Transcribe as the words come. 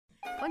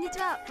こんにち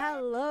は。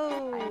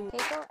Hello. I'm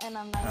Keiko and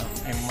I'm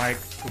I'm Mark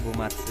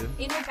Kubumatsu.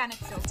 Inorganic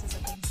filters are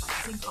things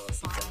like zinc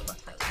oxide,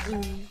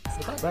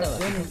 But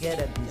when you get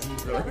a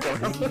disease, What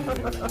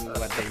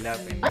they love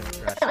in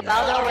Russia.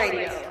 Louder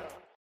Radio.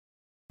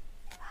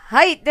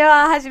 はい。で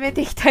は始め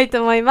ていきたい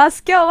と思いま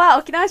す。今日は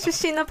沖縄出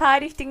身のパワ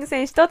ーリフティング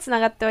選手とつな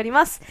がっており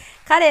ます。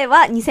彼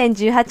は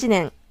2018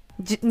年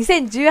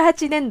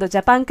度ジ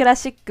ャパンクラ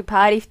シックパ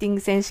ワーリフティング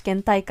選手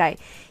権大会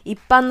一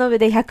般の部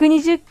で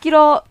120キ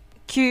ロ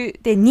級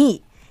で2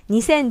位、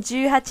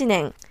2018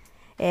年、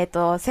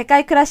世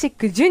界クラシッ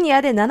クジュニ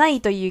アで7位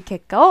という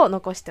結果を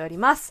残しており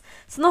ます。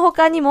その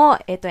他にも、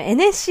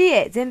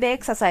NSCA 全米エ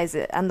クササイ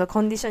ズ&コ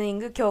ンディショニン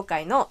グ協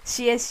会の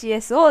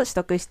CSCS を取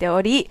得して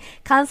おり、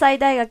関西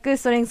大学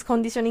ストレングスコ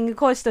ンディショニング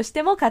講師とし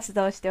ても活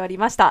動しており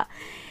ました。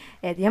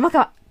山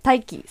川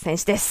大輝選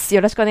手です。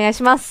よろしくお願い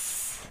しま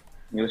す。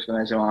よろしくお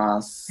願いし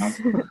ます。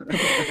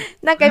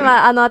なんか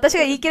今、私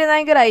が言い切れな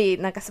いぐらい、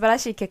なんか素晴ら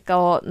しい結果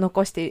を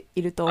残して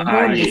いると思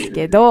うんです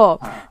け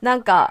ど、な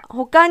んか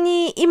他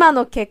に今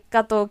の結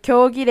果と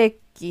競技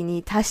歴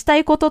に足した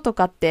いことと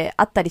かって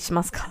あったりし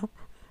ますか？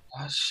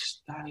足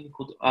したい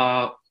こと、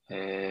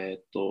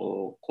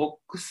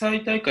国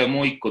際大会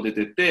もう一個出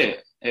て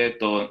て、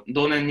同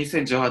年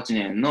2018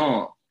年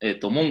の、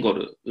モンゴ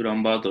ル、ウラ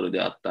ンバートル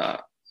であっ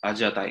たア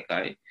ジア大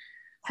会、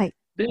はい。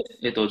で、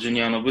ジュ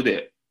ニアの部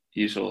で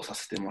優勝さ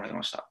せてもらい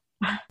ました。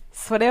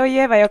それを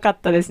言えばよか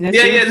ったですね。い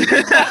やいや、す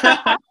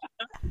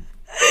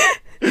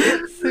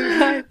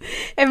ごい。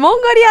モ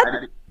ンゴリア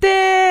っ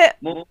て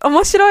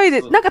面白い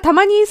です。なんかた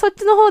まにそっ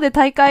ちの方で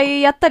大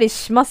会やったり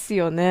します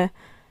よね。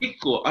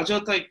結構アジ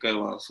ア大会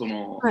は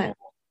はい、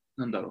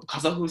なんだろう、カ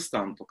ザフス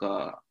タンと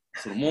か、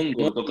モン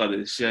ゴルとか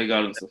で試合が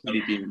あるんですよ。フィ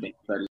リピンで行っ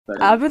たりし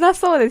たり。危な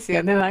そうです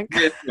よね、なんか。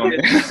ですよね。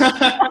でも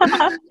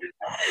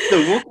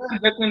僕は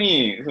逆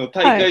にその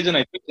大会じゃな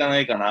いといけな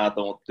いかな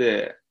と思っ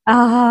て、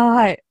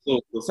はい。そう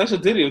最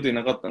初出る予定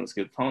なかったんです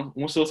けど、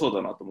面白そう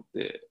だなと思っ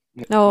て、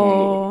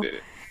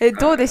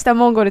どうでした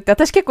モンゴルって？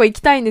私結構行き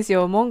たいんです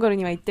よ。モンゴル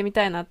には行ってみ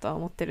たいなとは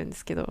思ってるんで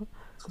すけど。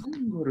モ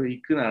ンゴル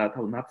行くなら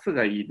多分夏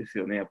がいいです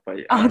よね、やっぱ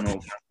り。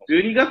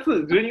12月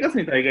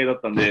に大会だ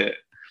ったんで、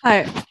は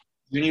い。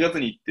12月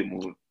に行って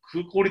も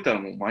空港降りたら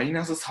もうマイ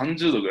ナス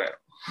30度ぐらい。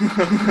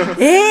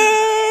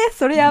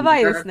それやば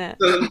いですね。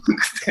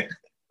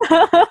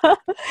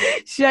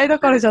試合ど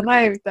ころじゃ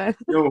ないみたいな。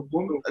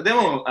で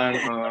も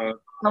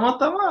たま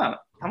たま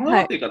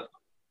っていうか、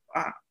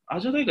ア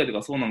ジア大会と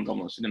かそうなんか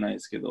もしれないで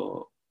すけ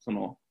ど、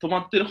泊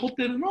まってるホ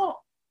テルの、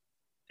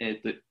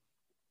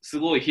す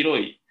ごい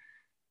広い、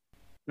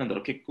なんだろ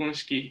う、結婚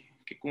披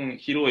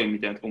露宴み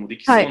たいなところもで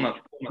きそうな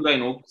ぐらい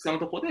の大きさの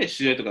ところで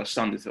試合とかし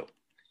たんですよ。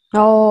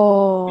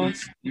ホ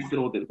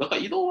テルだか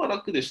ら移動は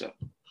楽でした。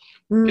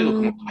け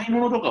ど、買い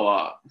物とか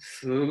は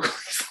すごい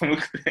寒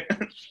くて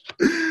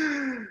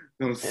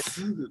でも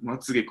すぐま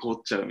つげ凍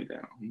っちゃうみたい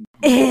な。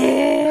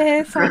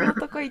そんな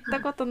とこ行っ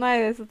たことな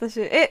いです、私。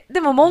で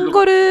もモン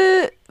ゴ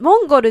ル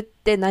っ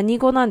て何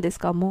語なんです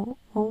か？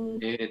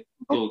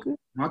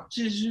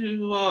街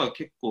中は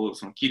結構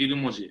キリル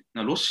文字、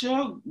ロシ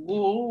ア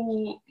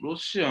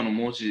の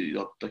文字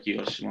だった気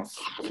がします。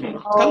多分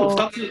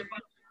2つ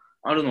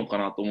あるのか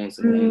なと思うんで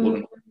すよ、モンゴ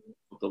ルの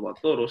言葉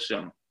とロシ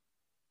アの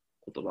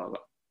言葉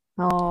が。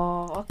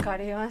わか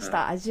りまし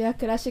た。アジア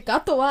クラシック。あ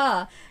と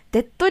は、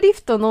デッドリ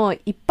フトの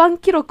一般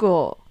記録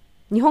を、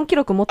日本記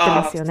録持って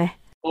ますよ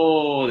ね。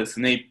そうです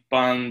ね。一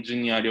般、ジ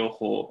ュニア両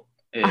方、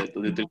デッ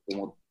ドリフト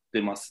持っ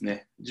てます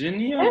ね。ジュ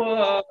ニア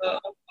は、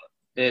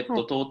ト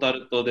ータ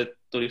ルとデッ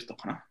ドリフト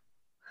かな。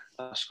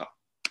確か。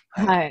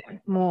はい。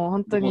もう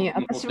本当に、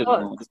私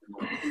も、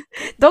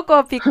どこ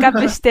をピックア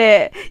ップし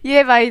て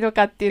言えばいいの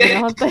かっていう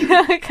のが本当に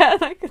わから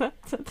なくなっ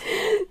ちゃって。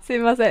すい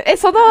ません。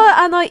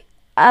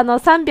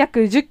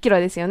310キロ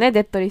ですよね、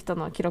デッドリフト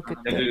の記録っ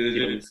て。310キ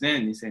ロですね、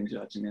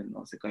2018年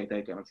の世界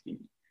大会の時に。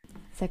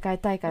世界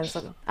大会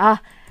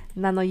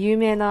の有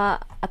名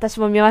な、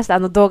私も見ました、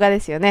動画で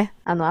すよね。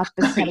アッ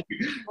プされて。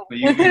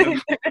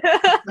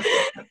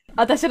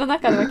私の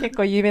中では結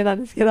構有名なん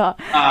ですけど。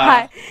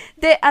はい。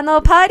で、パ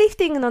ワーリフ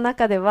ティングの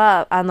中で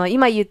は、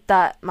今言っ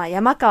た、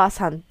山川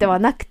さんでは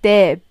なく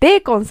て、ベ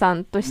ーコンさ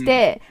んとし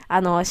て、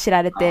知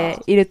られて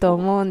いると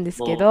思うんで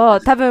すけど、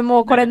多分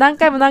もうこれ何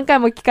回も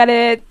聞か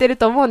れてる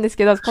と思うんです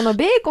けど、この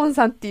ベーコン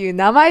さんっていう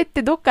名前っ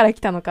てどっから来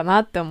たのか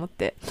なって思っ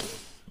て。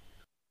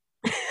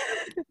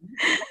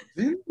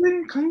全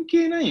然関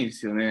係ないんで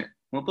すよね。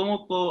もとも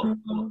と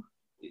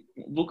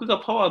僕が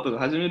パワーとか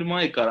始める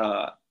前か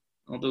ら、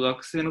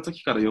学生の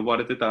時から呼ば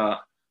れて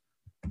た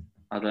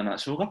あだ名、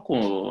小学校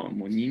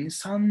もう2、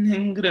3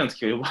年ぐらいの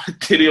時から呼ばれ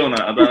てるよう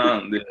なあだ名な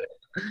んで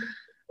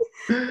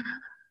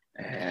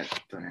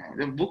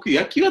でも僕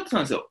野球やってた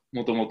んですよ、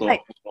もともと。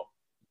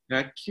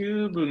野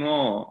球部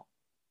の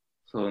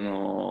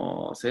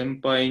先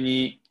輩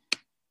に、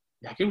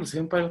野球部の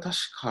先輩が確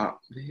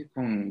かベー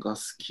コンが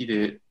好き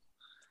で、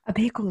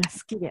ベーコンが好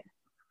きで。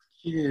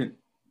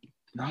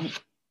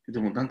で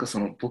もなんか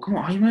僕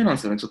も曖昧なん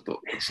ですよね、ちょっ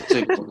とちっちゃ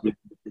い子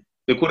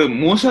で、これ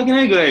申し訳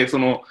ないぐらい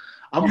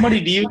あんま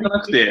り理由がな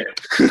くて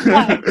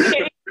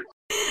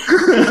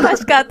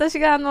確か私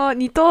が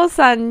二藤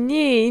さん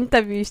にイン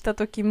タビューした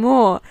時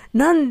も、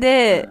なん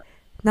で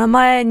名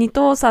前二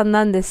藤さん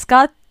なんです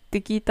かって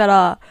聞いた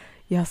ら、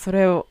いや、そ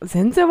れを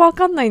全然わ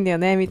かんないんだよ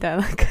ね、みたい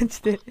な感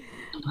じで。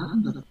な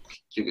んだろう、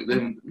結局。で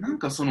も、なん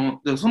か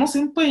でもその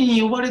先輩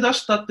に呼ばれ出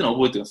したってのは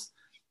覚えてます。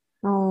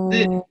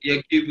で、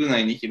野球部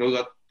内に広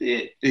がっ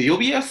て、で呼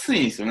びやす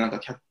いんですよ。なんか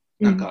キャッ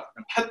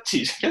チ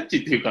ーって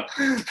いうか、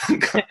なん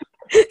か、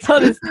そう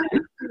ですね。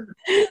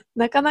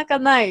なかなか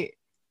ない。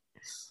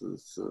そう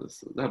そう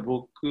そう。だか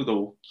ら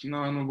沖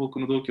縄の僕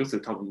の同級生、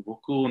多分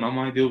僕を名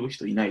前で呼ぶ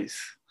人いないで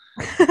す。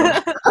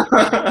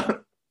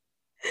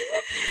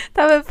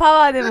多分パ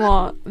ワーで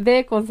もベ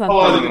ーコンさんパ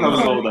ワーでも多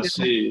分そうだ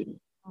し、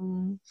う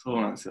ん、そ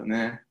うなんですよ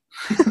ね。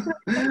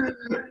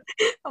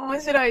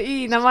面白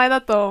い、いい名前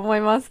だと思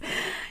います。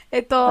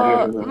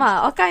ま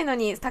あ、若いの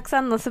にたくさ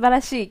んの素晴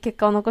らしい結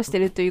果を残してい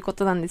るというこ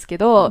となんですけ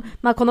ど、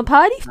まあ、このパ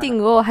ワーリフティン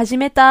グを始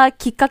めた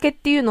きっかけっ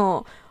ていう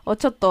のを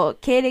ちょっと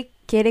経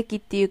歴っ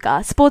ていう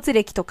か、スポーツ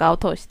歴とかを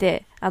通し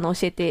て、教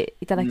えて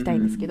いただきたい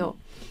んですけど。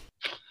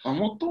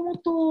もとも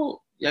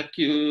と野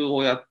球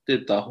をやって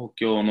た補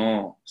強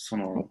のそ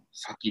の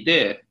先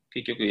で、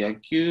結局野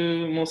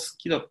球も好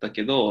きだった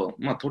けど、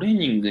まあ、トレー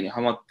ニングに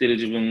ハマってる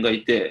自分が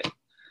いて、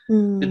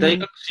で大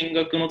学進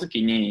学の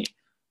時に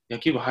野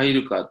球部入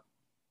るか、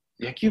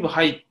野球部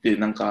入って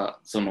なん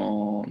か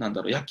なん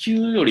だろう、野球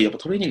よりやっぱ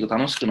トレーニング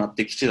楽しくなっ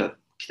てきてた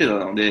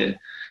ので、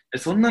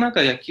そんな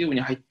中野球部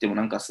に入っても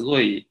なんかすご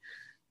い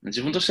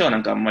自分としてはな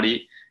んかあんま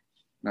り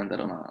なんだ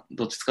ろうな、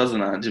どっちつかず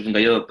な自分が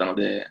嫌だったの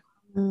で、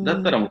だ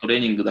ったらもうトレー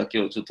ニングだ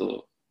けをちょっ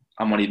と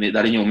あんまりね、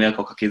誰にも迷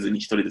惑をかけずに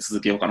一人で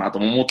続けようかなと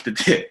も思って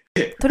て。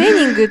トレ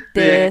ーニングっ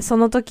て、そ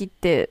の時っ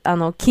て、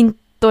筋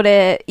ト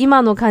レ、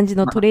今の感じ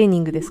のトレーニ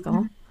ングです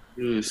か？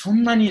そ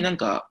んなになん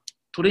か、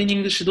トレーニ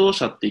ング指導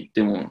者って言っ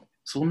ても、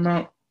そん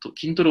な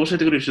筋トレ教え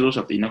てくれる指導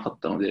者っていなかっ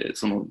たので、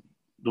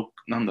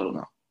なんだろう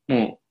な、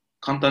もう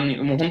簡単に、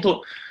もう本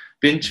当、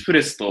ベンチプ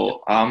レス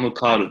とアーム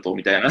カールと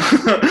みたいな、腹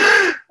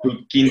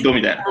筋と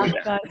みたいな。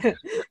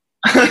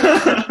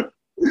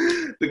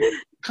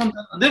簡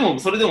単でも、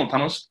それでも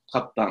楽しか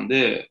ったん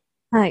で、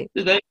はい、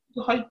で大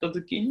学入った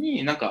時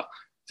に、なんか、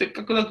せっ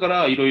かくだか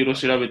らいろいろ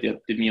調べてやっ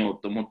てみよ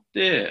うと思っ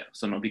て、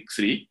そのビッグ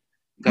3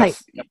が、い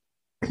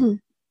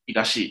い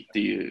らしいっ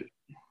ていう、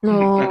なん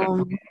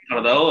か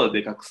体を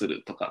でかくす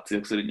るとか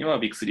強くするには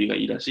ビッグ3が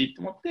いいらしい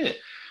と思って、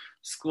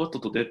スクワット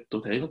とデッド、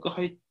大学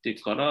入って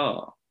か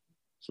ら、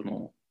そ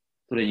の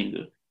トレーニン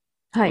グ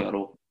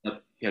を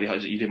やり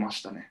入れま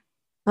したね。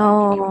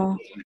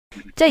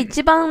じゃあ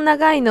一番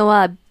長いの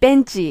はベ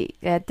ンチ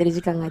がやってる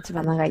時間が一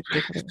番長いって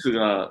いうことですか？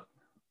が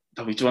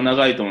多分一番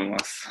長いと思いま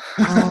す。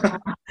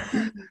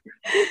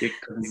結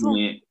果的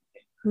に。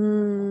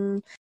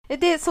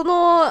で、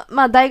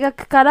まあ大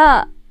学か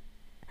ら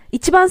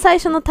一番最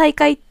初の大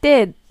会っ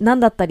て何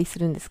だったりす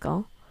るんです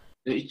か？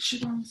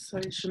一番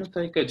最初の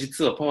大会、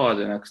実はパワー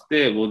じゃなく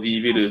てボディ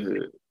ービル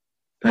フ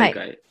大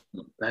会。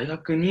大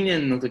学2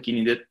年の時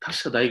に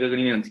確か大学2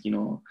年の時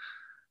の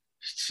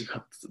7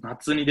月、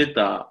夏に出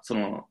た、そ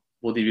の、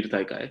ボディビル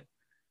大会。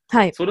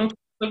はい。それのきっ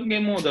かけ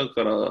も、だ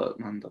から、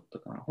なんだった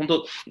かな。本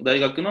当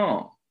大学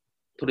の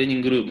トレーニ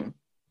ングルームっ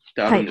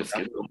てあるんです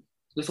けど、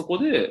でそこ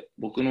で、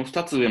僕の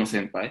2つ上の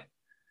先輩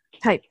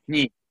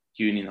に、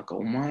急になんか、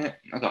お前、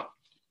な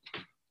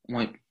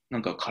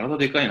んか体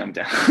でかいな、み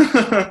たいな。す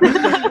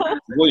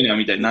ごいな、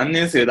みたいな。何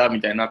年生だ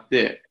みたいになっ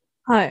て、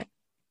はい。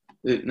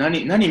で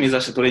何目指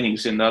してトレーニング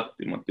してんだっ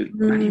て思って、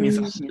何目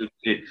指してるっ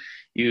て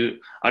いう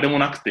あれも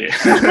なくて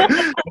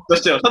そ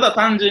してはただ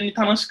単純に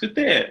楽しく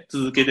て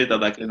続けてた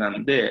だけな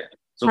んで、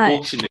好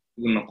奇心で、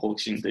自分の好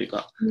奇心という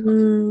か、ボデ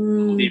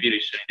ィービル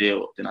一緒に出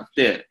ようってなっ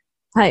て、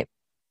はい、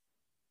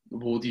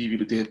ボディービ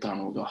ル出た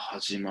のが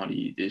始ま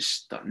りで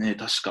したね、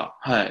確か。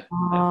はい。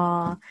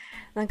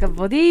なんか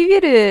ボディービ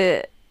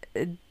ル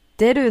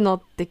出るの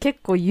って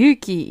結構勇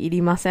気い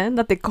りません？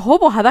だってほ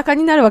ぼ裸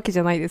になるわけじ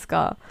ゃないです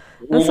か。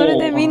それ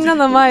でみんな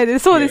の前で、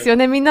そうですよ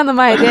ね、みんなの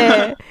前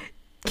で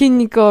筋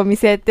肉を見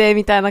せて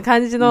みたいな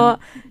感じの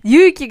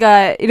勇気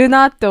がいる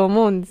なって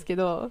思うんですけ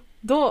ど、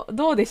ど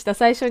うでした？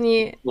最初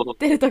に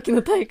出る時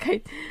の大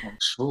会。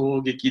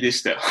衝撃で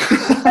したよ。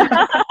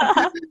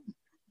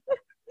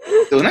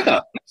でもなん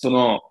か、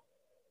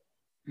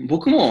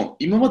僕も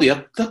今までや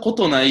ったこ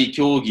とない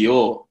競技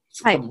を、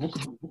僕、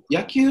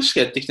野球し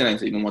かやってきてないんで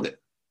すよ、今まで。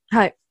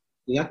はい。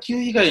野球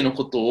以外の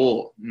こと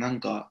を、なん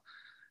か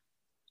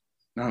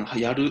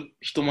やる、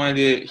人前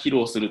で披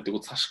露するってこ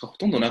と、確かほ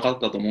とんどなかっ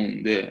たと思う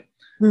んで、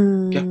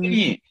逆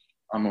に、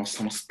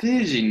そのス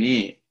テージ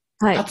に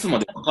立つま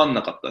で分かん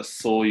なかったで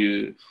す。そう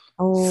いう、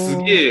す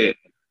げえ、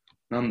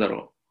なんだ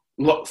ろ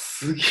う、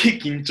すげえ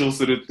緊張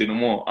するっていうの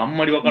もあん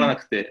まり分からな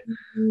くて、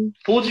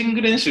ポージン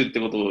グ練習って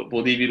ことを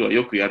ボディービルは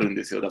よくやるん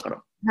ですよ。だか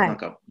ら、なん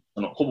か、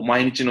ほぼ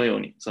毎日のよう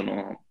に、自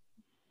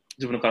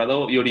分の体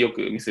をよりよ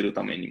く見せる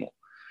ためにも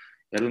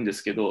やるんで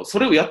すけど、そ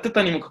れをやって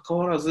たにもかか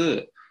わら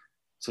ず、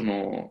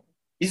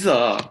い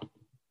ざ、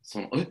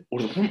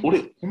俺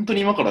本当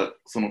に今から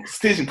ス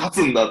テージに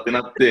立つんだって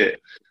なっ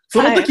て、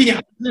その時に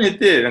初め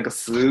てなんか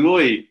す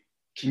ごい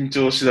緊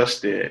張しだし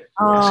て、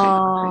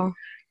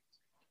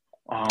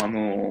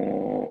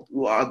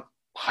うわ、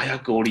早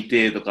く降り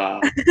てとか、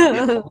い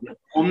や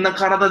こんな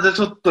体じゃ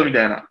ちょっとみ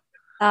たいな、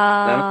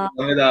あ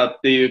ダメだ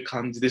っていう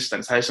感じでした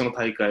ね、最初の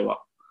大会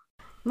は。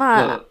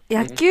まあ、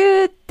野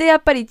球ってや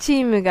っぱりチ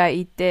ームが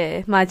い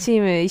て、まあチ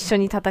ーム一緒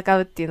に戦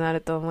うっていうのある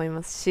と思い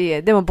ます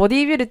し、でもボデ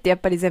ィービルってやっ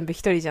ぱり全部一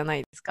人じゃな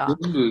いですか。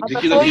全部で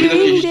きるそういう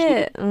意味だけ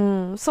で、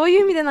そういう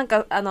意味でなん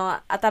か、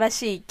新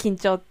しい緊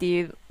張って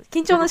いう、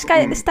緊張の仕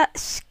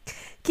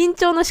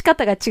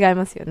方が違い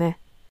ますよね。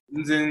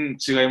全然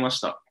違いまし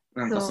た。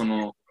なんか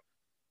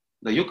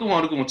良くも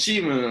悪くもチ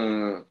ー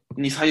ム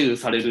に左右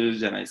される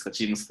じゃないですか、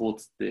チームスポー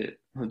ツって。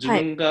自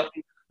分が、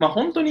まあ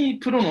本当に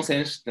プロの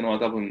選手ってのは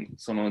多分、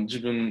自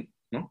分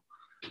の、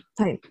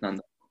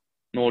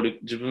能力、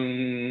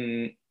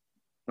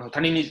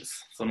他人に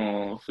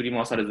振り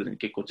回されずに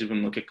結構自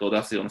分の結果を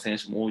出すような選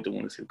手も多いと思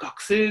うんですけど、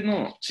学生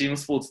のチーム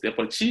スポーツってやっ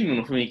ぱりチーム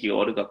の雰囲気が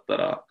悪かった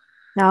ら、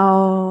チー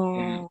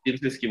ム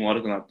成績も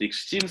悪くなっていく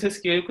し、チーム成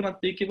績が良くなっ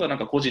ていけば、なん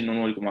か個人の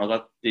能力も上が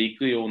ってい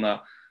くよう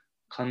な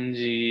感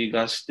じ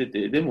がして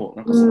て、でも、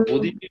なんかボ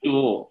ディビル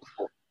を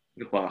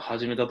やっぱ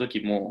始めた時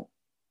も、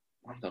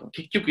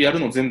結局やる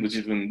の全部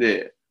自分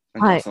で、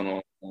なんか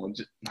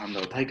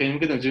大会に向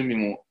けての準備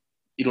も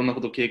いろんな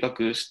ことを計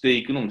画して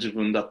いくのも自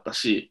分だった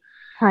し、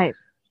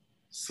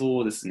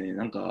そうですね、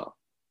なんか、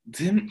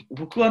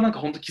僕はなんか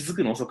本当気づ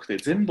くの遅くて、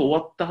全部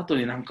終わった後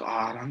になん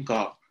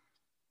か、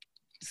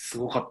す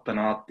ごかった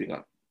なっていう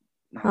か、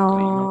なんか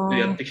今ま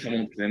でやってきたも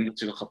のって全部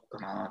違かった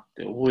なっ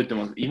て覚えて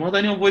ます。未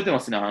だに覚えてま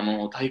すね。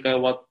大会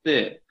終わっ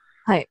て、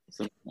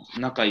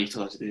仲いい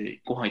人たち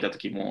でご飯いた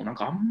時も、なん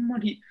かあんま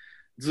り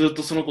ずっ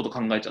とそのこと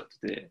考えちゃって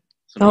て、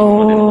今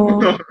までの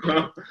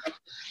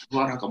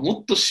なんかも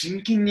っと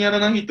真剣にやら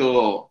ない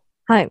と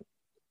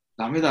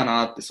ダメだ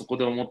なってそこ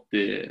で思っ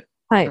て、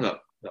なん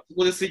かそ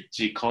こでスイッ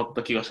チ変わっ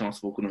た気がしま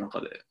す、僕の中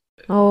で。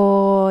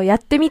やっ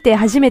てみて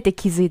初めて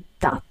気づい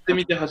た。やって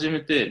みて初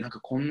めて、なんか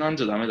こんなん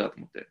じゃダメだと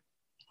思って。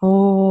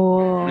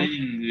トレーニ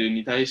ング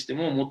に対して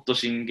ももっと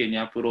真剣に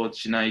アプロー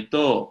チしない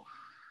と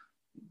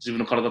自分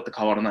の体って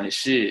変わらない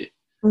し、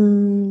や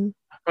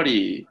っぱ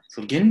り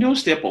減量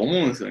してやっぱ思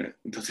うんですよね。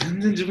全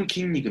然自分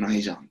筋肉な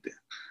いじゃんって。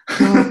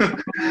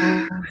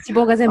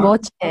脂肪が全部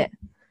落ちて。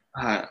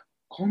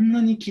こん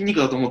なに筋肉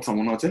だと思ってた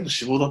ものは全部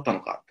脂肪だった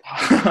のか。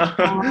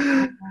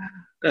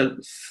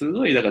す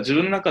ごい、だから自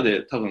分の中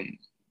で多分、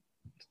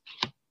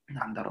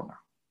なんだろうな。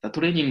ト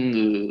レーニン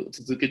グ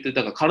続けて、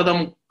だから体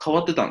も変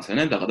わってたんですよ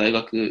ね。だから大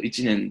学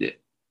1年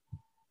で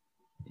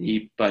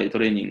いっぱいト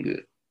レーニン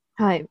グ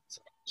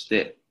し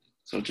て、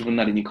自分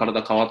なりに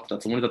体変わってた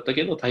つもりだった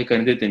けど、大会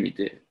に出てみ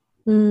て、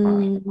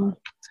全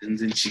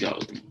然違うと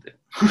思って。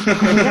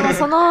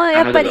でも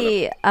やっぱ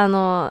り、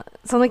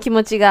その気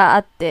持ちがあ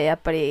って、やっ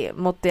ぱり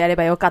もっとやれ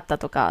ばよかった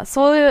とか、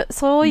そ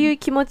ういう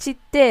気持ちっ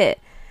て、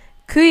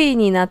悔い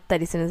になった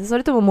りするんですか？そ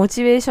れともモ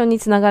チベーションに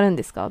つながるん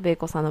ですか？ベイ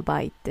コさんの場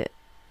合って。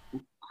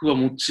僕は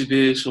モチ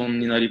ベーション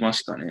になりま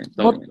したね。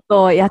もっ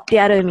とやって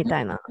やるみた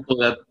いな。もっ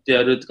とやって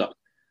やるとか、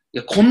い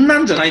や、こんな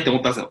んじゃないって思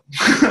ったんですよ。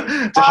恥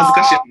ず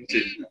かしい話。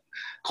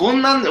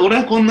俺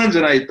はこんなんじ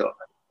ゃないと。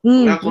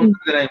俺はこんなん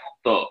じゃない、も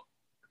っと、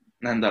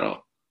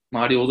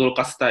周りを驚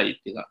かせたい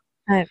っていうか、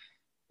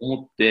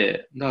思っ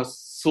て、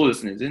そうで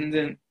すね、全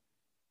然、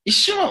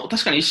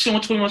確かに一瞬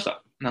落ち込みまし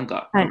た。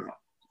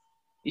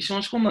一瞬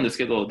落ち込んだんです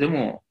けど、で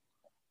も、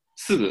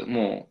すぐ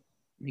も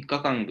う3日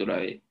間ぐ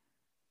らい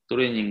ト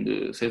レーニン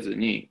グせず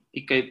に、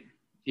一回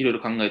いろいろ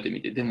考えて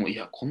みて、でも、い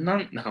や、な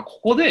んかこ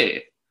こ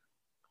で、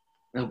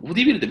ボ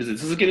ディビルって別に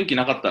続ける気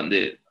なかったん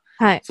で、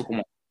そこ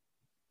も。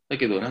だ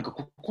けど、なんか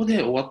ここ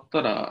で終わっ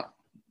たら、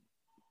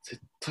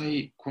絶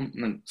対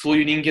そう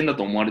いう人間だ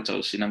と思われちゃ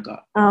うし、なん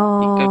か、一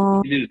回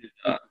ボディビルって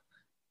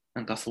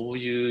なんかそう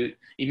いう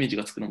イメージ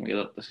がつくのも嫌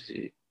だった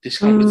し、でし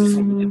かも別に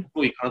そんなにす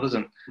ごい体じ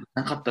ゃ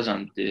なかったじゃ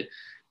んって、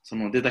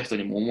出た人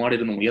にも思われ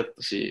るのも嫌だっ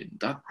たし、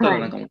だったら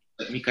なんかもう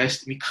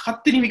勝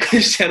手に見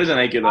返してやるじゃ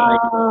ないけど、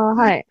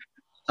勝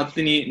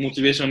手にモ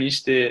チベーションに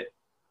して、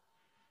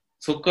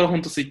そこから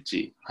本当スイッ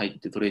チ入っ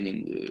てトレーニ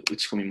ング打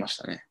ち込みまし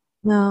たね。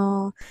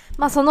ま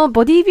あその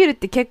ボディービルっ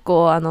て結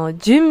構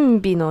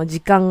準備の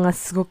時間が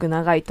すごく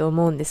長いと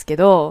思うんですけ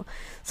ど、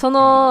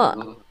な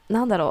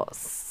んだろう、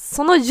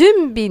その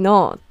準備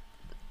の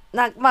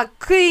まあ、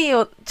悔い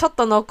をちょっ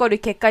と残る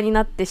結果に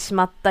なってし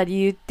まった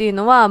理由っていう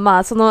のは、ま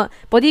あ、その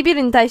ボディビ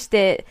ルに対し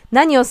て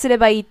何をすれ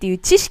ばいいっていう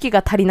知識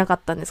が足りなかっ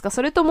たんですか？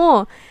それと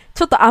も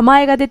ちょっと甘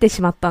えが出て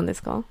しまったんで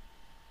すか？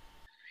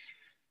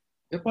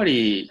やっぱ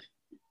り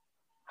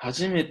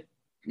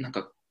なん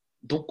か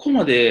どこ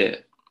ま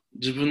で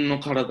自分の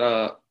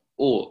体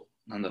を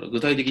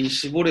具体的に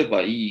絞れ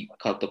ばいい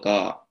かと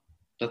か、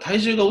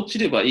体重が落ち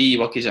ればいい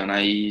わけじゃな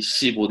い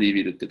し、ボディ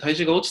ビルって体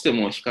重が落ちて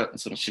もその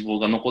脂肪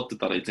が残って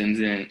たら全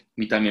然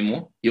見た目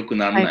も良く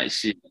ならない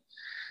し、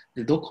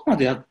でどこま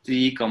でやって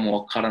いいかも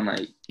わからな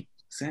い。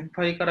先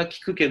輩から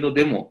聞くけど、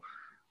でも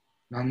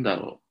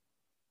葛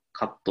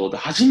藤で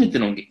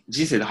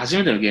人生で初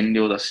めての減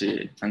量だ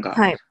し、なんか、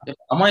やっ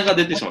ぱ甘えが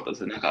出てしまったんで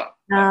すよ。なんか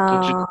途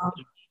中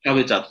食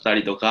べちゃった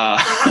りとか、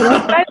こ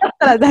のくらいだっ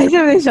たら大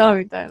丈夫でしょ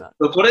みたいな。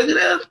これぐ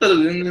らいだったら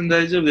全然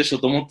大丈夫でしょ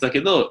と思ってた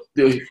けど、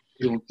で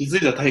も気づい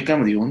たら大会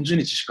まで40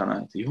日しか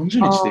ない。40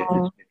日で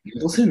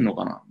戻せんの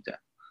かなみたい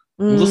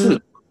な。戻せ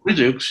る。これ以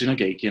上よくしな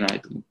きゃいけな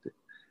いと思って。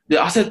で、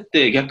焦っ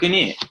て逆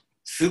に、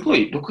すご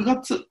い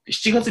7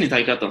月に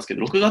大会あったんですけ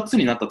ど、6月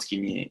になった時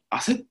に、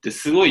焦って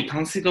すごい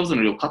炭水化物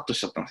の量をカット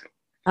しちゃったんですよ。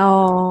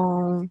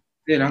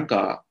で、なん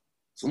か、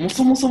そも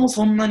そも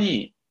そんな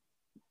に、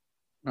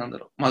なんだ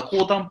ろう、まあ、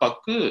高タンパ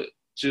ク、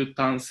中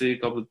炭水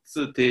化物、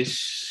低脂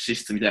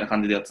質みたいな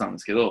感じでやってたんで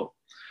すけど、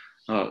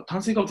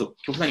炭水化物を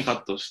極端にカ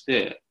ットし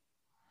て、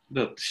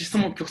脂質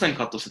も極端に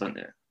カットしてたん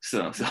です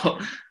よ。だか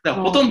ら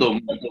ほとんども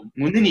う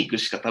胸肉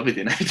しか食べ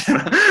てないみたい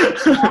な。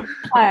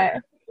は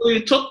い。そうい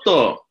うちょっ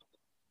と、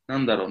な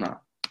んだろう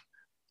な、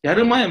や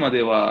る前ま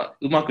では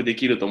うまくで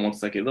きると思って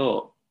たけ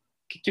ど、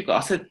結局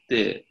焦っ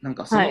て、なん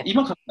か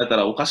今考えた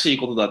らおかしい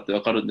ことだって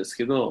わかるんです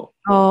けど、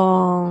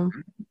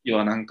要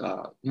はなん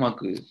かうま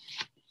く、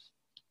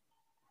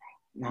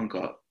なん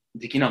か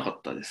できなか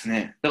ったです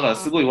ね。だから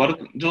すごい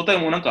状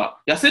態もなん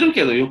か痩せる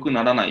けど良く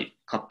ならない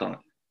かったん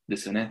で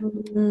すよね。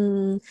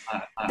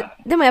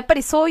でもやっぱ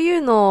りそうい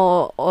う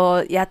の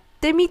をやっ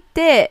てみ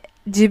て、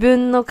自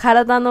分の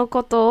体の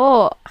こと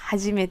を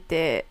初め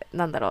て、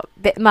なんだろ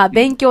う、まあ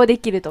勉強で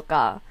きると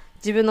か、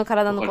自分の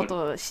体のこ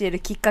とを知れる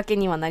きっかけ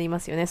にはなりま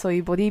すよね。そう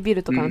いうボディービ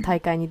ルとかの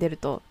大会に出る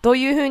と。どう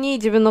いうふうに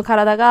自分の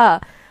体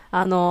が、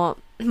ま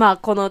あ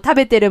この食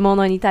べてるも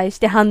のに対し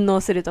て反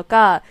応すると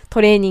か、ト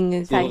レーニング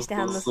に対して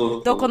反応す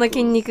る。どこの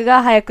筋肉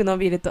が早く伸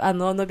びるって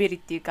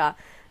いうか、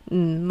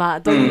まあ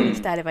どういうふうに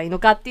鍛えればいいの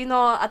かっていう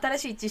のを、新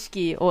しい知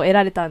識を得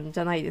られたんじ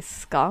ゃないで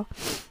すか？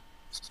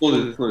そ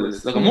うです、そうで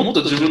す。だからもっ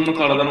と自分の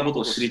体のこと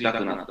を知りた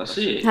くなった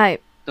し、だ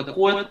から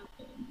こうやって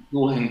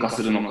どう変化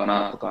するのか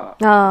なとか、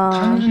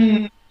単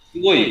純にす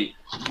ごい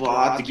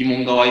わーって疑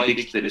問が湧い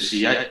てきてる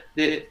し、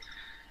で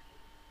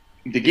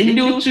減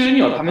量中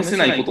には試せ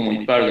ないことも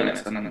いっぱいあるじゃないで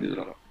すか。なんでだ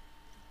ろう。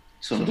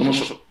その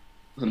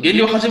減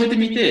量始めて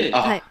みて、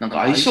なん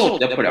か相性っ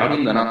てやっぱりある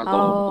んだなとか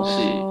思っ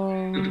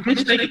たし、試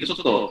したいけどちょ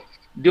っと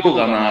量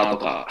がなと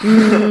か、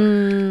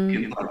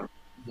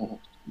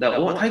だか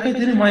ら大会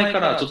出る前か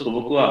らちょっと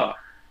僕は、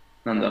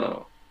なんだ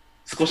ろ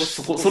う、少し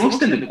その時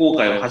点で後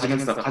悔を始まっ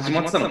てたの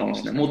かも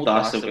しれない。もっとあ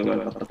あしておけば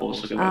よかった、こう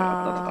しておけばよか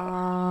ったと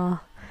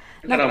か。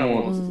だから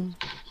もう、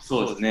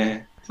そうです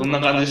ね、そん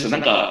な感じでした。な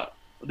んか、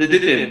で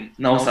出て、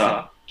なおさ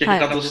ら、結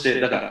果とし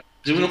て、だから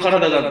自分の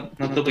体が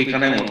納得いか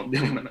ないもの、で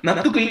も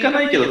納得いか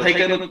ないけど大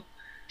会の日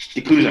っ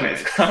て来るじゃないで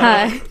すか。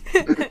はい。そ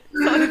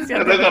うです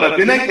よね。だから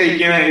出なきゃい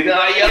けない、嫌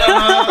だ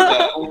なと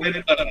か思え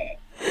るから。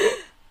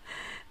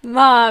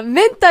まあ、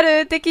メンタ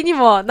ル的に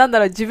も、なんだ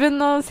ろう、自分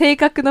の性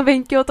格の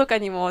勉強とか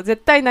にも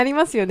絶対なり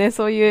ますよね、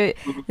そういう。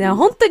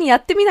本当にや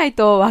ってみない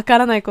とわか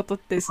らないことっ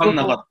てすごく。わ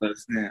かんなかったで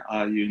すね、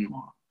ああいうの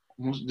は。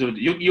よ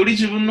り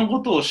自分の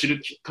ことを知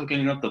るきっかけ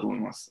になったと思い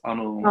ます。こう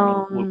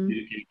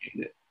いう経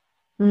験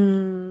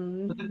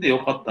で。出て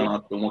よかったな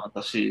って思っ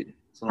たし、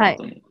その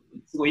後に。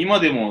すごい今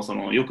でも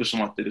よくし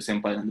まってる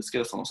先輩なんですけ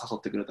ど、誘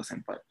ってくれた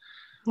先輩。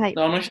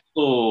あの人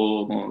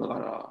も、だか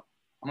ら、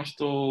あの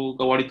人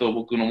が割と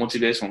僕のモチ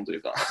ベーションとい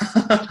うか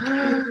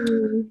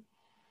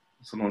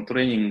そのト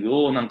レーニング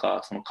をなん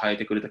か変え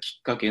てくれたき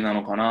っかけな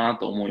のかな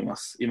と思いま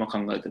す。今考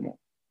えても。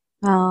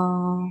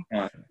も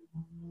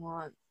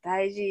う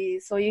大事、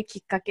そういうき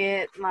っか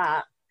け、ま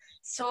あ、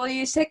そう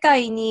いう世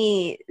界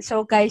に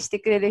紹介して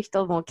くれる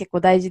人も結構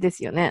大事で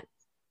すよね。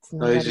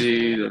大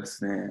事で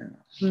すね。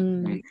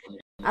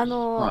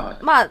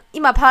まあ、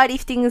今パワーリ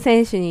フティング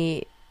選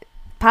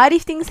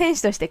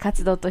手として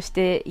活動とし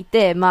てい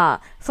て、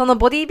まあ、その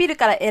ボディービル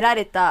から得ら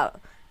れた、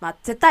まあ、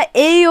絶対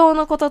栄養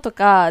のことと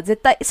か、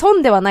絶対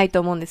損ではないと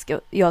思うんですけ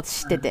ど、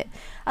知ってて。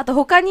あと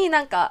他に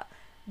なんか、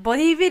ボ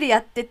ディービルや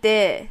って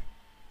て、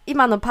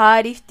今のパワ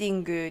ーリフティ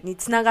ングに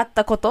つながっ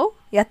たこと、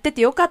やって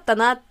てよかった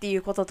なってい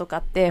うこととか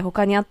って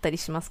他にあったり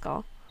します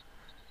か？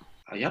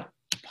やっ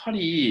ぱ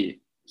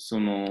り、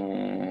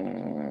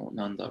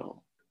なんだ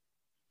ろ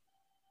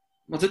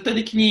う。まあ、絶対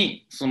的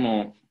に、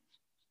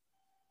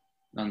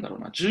なんだろう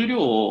な、重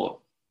量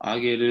を上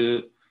げ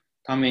る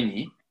ため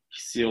に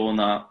必要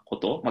なこ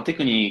と、まあ、テ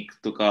クニッ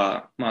クと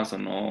か、まあ、筋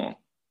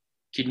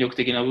力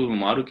的な部分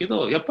もあるけ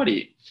ど、やっぱ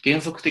り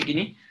原則的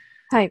に、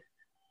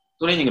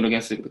トレーニングの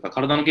原則とか、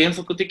体の原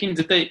則的に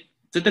絶対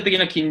的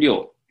な筋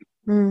量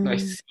が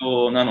必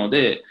要なの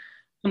で、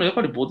やっ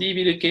ぱりボディ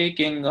ビル経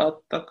験があ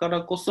ったか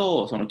らこ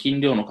そ、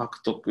筋量の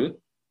獲得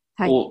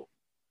を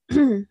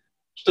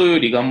人よ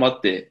り頑張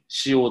って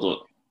しよう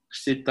と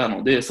してた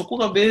ので、そこ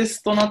がベー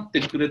スとなって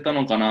くれた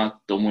のかな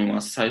と思いま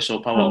す。最初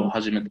パワーを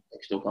始めた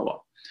時とか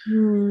は。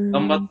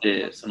頑張っ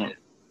て、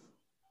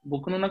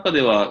僕の中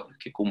では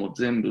結構もう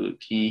全部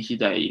筋肥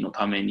大の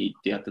ために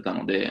ってやってた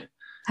ので、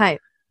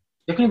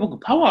逆に僕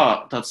パ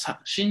ワー、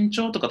身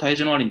長とか体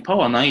重の割にパ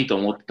ワーないと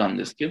思ってたん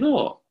ですけ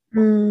ど、で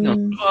もそ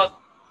れは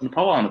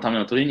パワーのため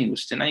のトレーニング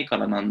してないか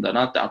らなんだ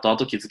なって後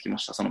々気づきま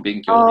した。その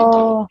勉強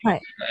をや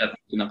って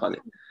る中で。し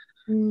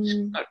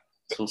っかり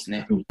そうです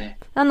ね。ボ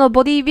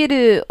ディビ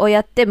ルを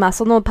やって、まあ、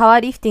そのパワー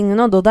リフティング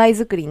の土台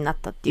作りになっ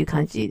たっていう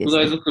感じです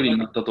ね。土台作りに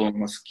なったと思い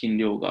ます。筋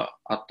量が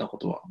あったこ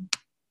とは。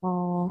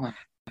はい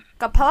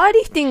パワー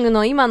リフティング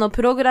の今の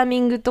プログラミ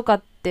ングとか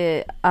っ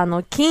て、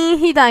筋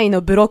肥大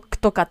のブロック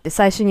とかって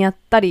最初にやっ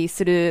たり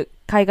する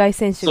海外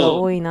選手が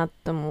多いな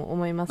とも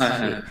思いますし、は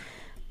いはい、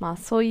まあ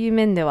そういう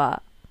面で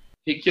は。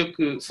結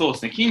局、そうで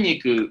すね、筋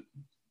肉、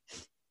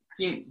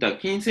筋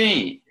繊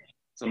維、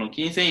その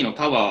筋繊維の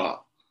タ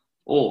ワ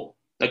ーを、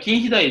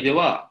筋肥大で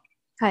は、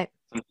はい。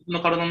その自分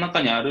の体の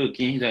中にある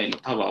筋肥大の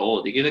タワー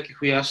をできるだけ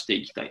増やして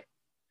いきたい。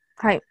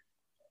はい。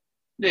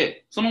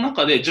で、その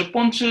中で10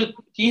本中、筋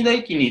肥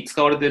大期に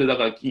使われている、だ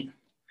から筋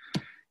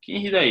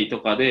肥大と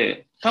か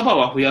で、束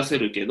は増やせ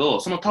るけど、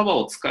その束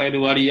を使え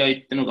る割合って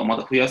いうのがま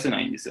だ増やせな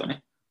いんですよ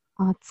ね。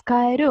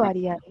使える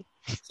割合。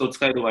そう、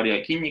使える割合、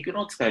筋肉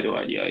の使える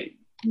割合。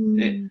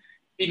で、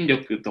筋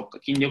力とか、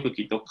筋力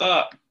期と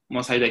か、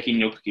まあ、最大筋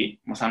力期、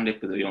まあ、3レッ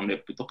プと4レ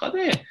ップとか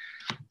で、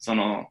そ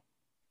の、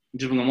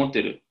自分が持って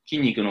いる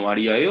筋肉の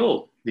割合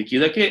をでき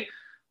るだけ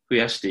増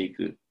やしてい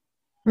く。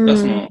そのト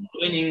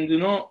レーニング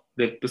の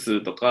レップ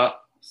数と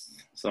か、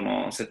そ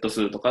のセット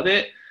数とか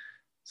で、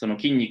その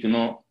筋肉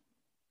の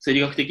生理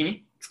学的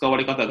に使わ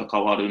れ方が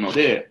変わるの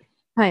で、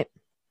はい。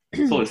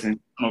そうですね。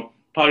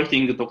パワーリフテ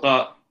ィングと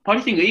か、パワーリ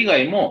フティング以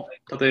外も、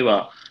例え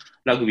ば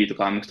ラグビーと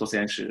かアメフト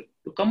選手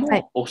とかも、は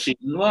い、オフシー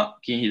ズンは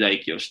筋肥大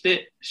期をし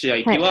て、試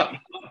合期は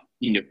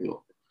筋力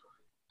を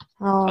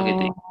上げ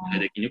ていく、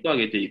筋力を上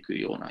げていく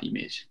ようなイ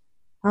メージ。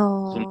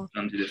そんな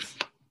感じです。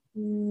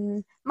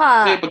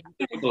まあ、そう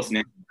です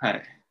ね。は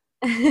い。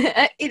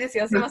いいです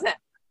よ、すみません。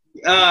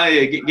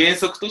原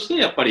則として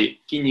やっぱ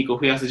り筋肉を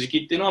増やす時期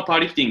っていうのはパワ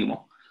ーリフティング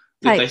も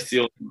絶対必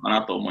要か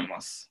なと思い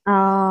ます。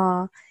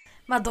ま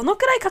あどの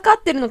くらいかか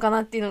ってるのか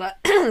なっていうのが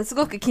す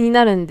ごく気に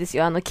なるんです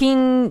よ。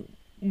筋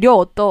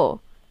量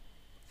と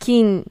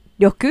筋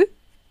力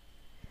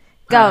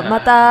がま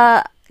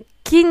た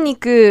筋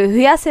肉増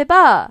やせ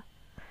ば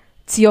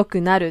強く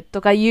なる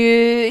とか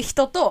いう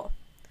人と、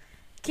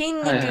筋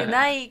肉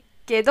ない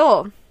け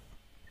ど、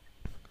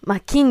ま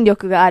あ筋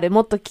力がある、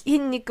もっと筋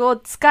肉を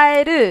使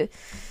える、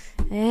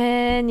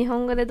日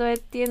本語でどうやっ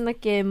て言うんだっ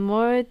け、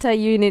モーター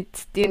ユニット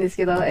って言うんです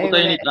けど、モータ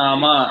ーユニット、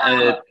まあ、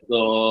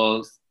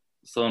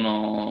そ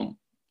の、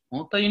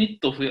モーターユニッ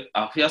トを増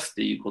やすっ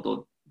ていうこ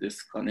とで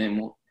すかね、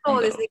そ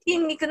うですね、筋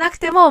肉なく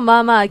ても、ま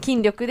あまあ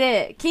筋力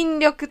で、筋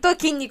力と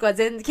筋肉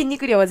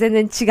量は全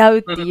然違う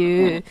って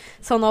いう、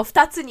その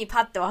2つにパ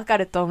ッて分か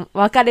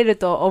れる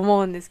と思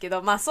うんですけ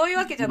ど、まあそういう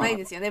わけじゃないん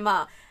ですよね、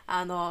まあ、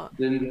あ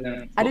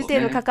る程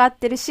度かかっ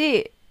てる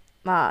し、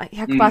まあ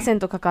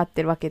 100% かかっ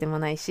てるわけでも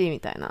ないし、み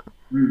たいな。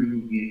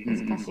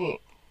難しい。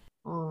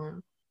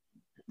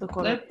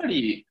やっぱ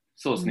り、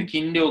そうですね、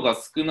筋量が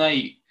少な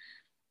い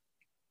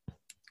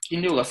け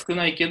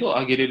ど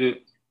上げれ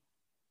る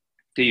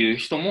っていう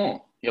人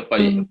も、やっぱ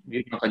り、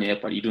世の中にはやっ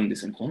ぱりいるんで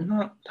すよね。こん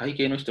な体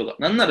型の人が。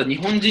なんなら日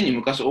本人に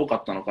昔多か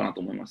ったのかなと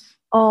思います。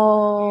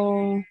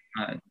は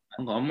い。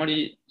なんかあんま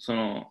り、例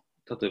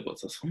えば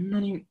さ、そん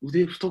なに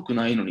腕太く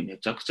ないのにめ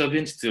ちゃくちゃ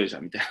ベンチ強いじゃ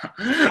んみたい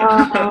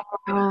な。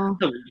多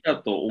分いた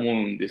と思う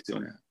んです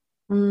よね。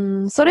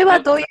それは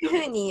どういうふ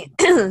うに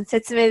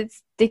説明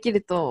でき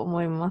ると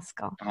思います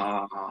か？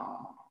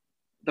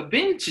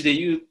ベンチで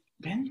言う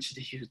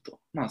と、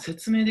まあ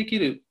説明でき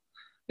る。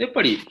やっ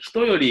ぱり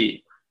人よ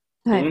り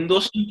運動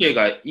神経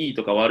がいい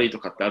とか悪いと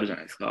かってあるじゃ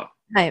ないですか。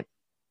はい。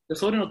で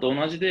そういうのと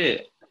同じ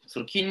で、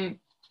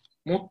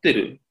持って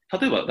る、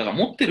例えば、だから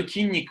持ってる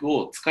筋肉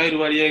を使える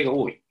割合が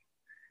多い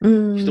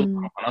人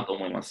なのかなと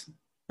思います。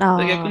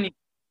逆に、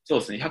そう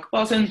ですね、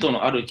100%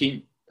 のある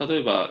例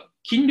えば、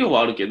筋量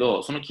はあるけ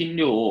ど、その筋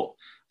量を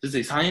実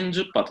に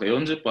30%とか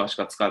40%し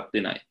か使っ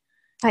てない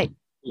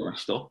ような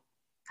人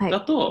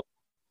だと、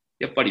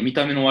やっぱり見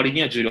た目の割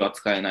には重量は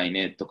使えない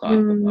ねとかで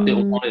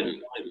思われ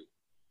る。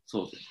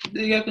そう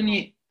で逆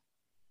に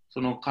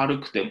軽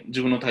くて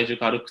自分の体重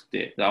軽く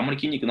てあんまり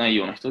筋肉ない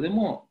ような人で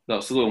も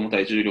すごい重た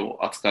い重量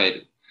を扱え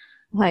る。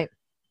はい。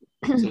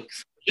技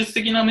術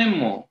的な面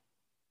も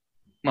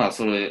まあ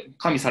それ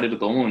加味される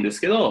と思うんで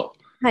すけど、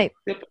はい。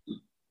やっぱ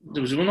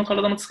自分の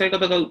体の使い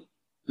方がう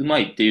ま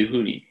いっていう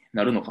風に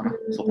なるのかな、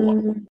そこは。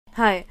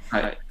はい。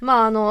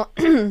まあま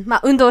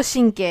あ運動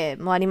神経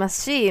もありま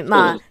すし、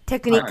まあテ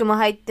クニックも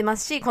入ってま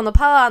すし、この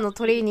パワーの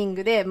トレーニン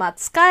グで、まあ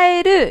使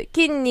える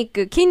筋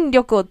肉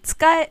を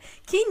使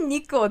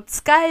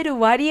える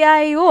割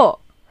合を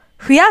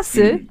増や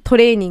すト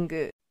レーニン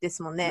グで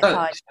すもんね。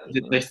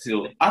絶対必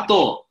要。あ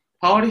と、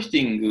パワーリフ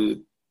ティン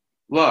グ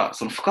は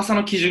その深さ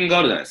の基準が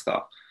あるじゃないです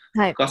か。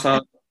はい。深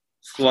さ、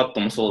スクワッ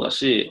トもそうだ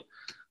し、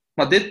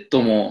まあデッ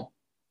ドも、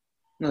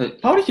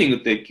パワーリフティングっ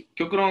て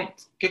極論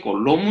結構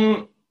居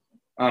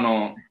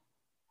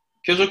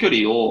住距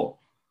離を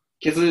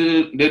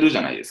削れるじ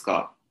ゃないです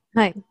か。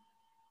はい。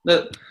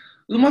で、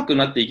上手く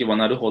なっていけば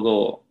なるほ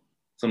ど、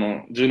そ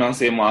の柔軟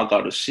性も上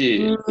がる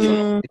し、そ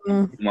のテクニ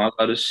ックも上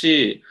がる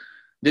し、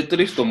デッド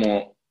リフト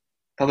も、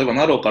例えば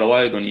ナローから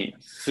ワイドに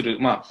する、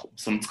まあ、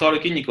その使われ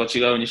る筋肉は違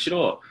うにし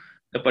ろ、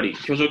やっぱり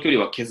居住距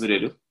離は削れ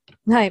る。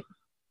はい。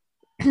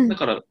だ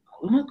から、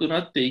上手くな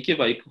っていけ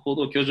ばいくほ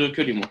ど居城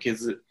距離も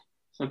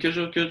その居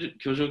城距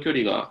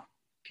離が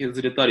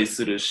削れたり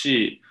する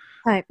し、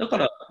はい。だか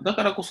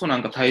らこそな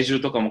んか体重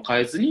とかも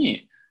変えず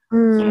に、う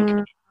そ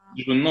のん。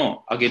自分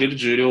の上げれる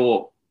重量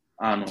を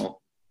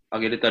上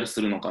げれたり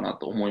するのかな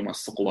と思いま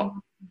す、そこは。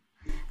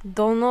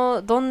ど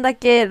んだ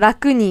け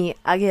楽に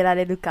上げら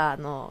れるか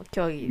の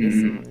競技で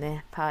すもん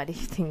ね、パワーリ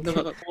フティング。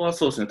だからここは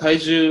そうですね、体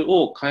重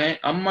を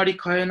あんまり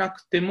変えな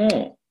くて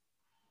も、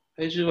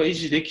体重は維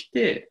持でき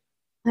て、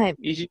はい。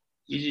維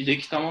持で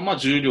きたまま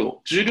重量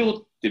っ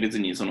て別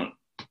にその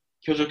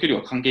表情距離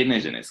は関係な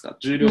いじゃないですか。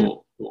重量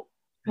を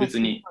別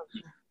に、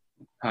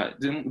はい、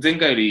前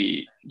回よ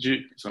り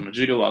その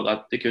重量は上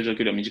がって居城距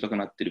離は短く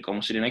なってるか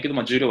もしれないけど、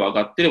まあ、重量は上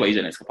がってればいいじ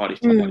ゃないですか、パワーリ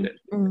フティングで。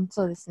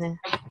そうですね。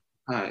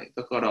はい、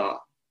だか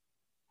ら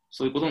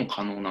そういうことも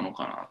可能なの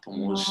かなと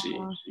思うし、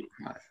はい、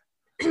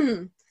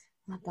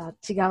また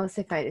違う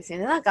世界ですよ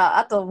ね。なんか、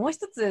あともう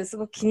一つす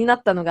ごく気にな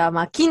ったのが、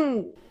まあ、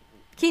金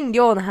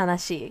量の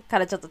話か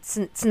らちょっと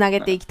つな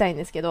げていきたいん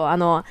ですけど、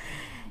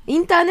イ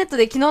ンターネット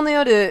で昨日の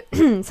夜、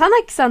さ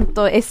なきさん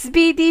と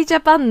SBD ジャ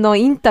パンの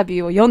インタビ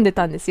ューを読んで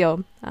たんです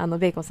よ。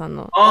ベイコさん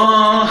の。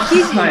記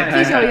事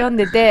を読ん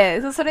で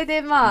て、それ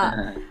でま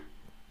あ、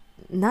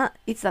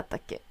いつだった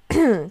っけ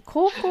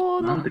高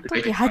校の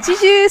時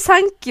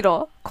83キ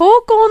ロ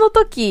高校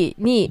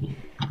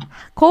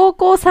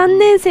3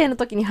年生の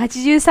時に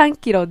83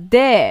キロ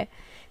で、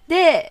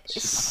4、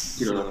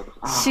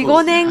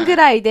5年ぐ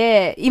らい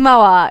で、今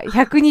は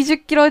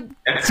120キロ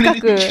近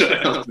く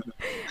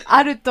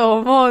あると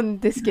思うん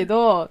ですけ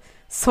ど、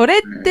それ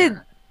って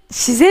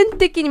自然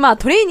的に、まあ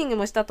トレーニング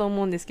もしたと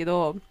思うんですけ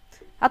ど、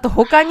あと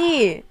他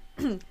に、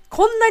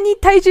こんなに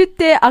体重っ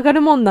て上が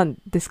るもんなん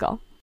ですか？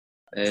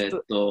これ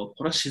は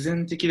自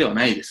然的では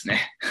ないですね。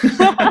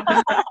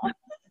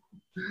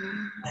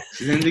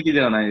自然的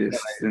ではないで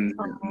す。全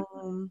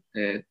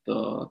然。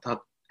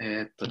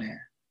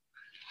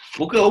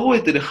僕が覚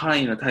えてる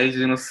範囲の体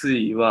重の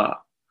推移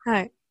は、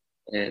はい。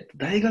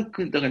大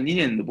学、だから2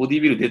年でボデ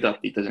ィビル出たって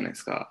言ったじゃないで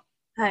すか。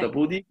はい。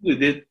ボディビル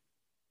出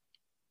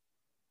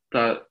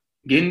た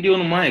減量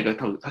の前が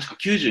確か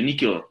92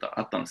キロ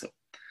あったんですよ。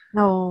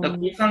高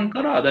3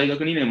から大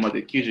学2年ま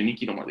で92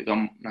キロまで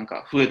なん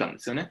か増えたんで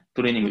すよね。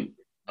トレーニング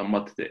頑張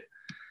ってて。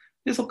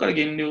で、そこから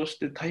減量し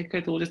て、大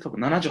会当日多分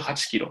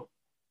78キロ。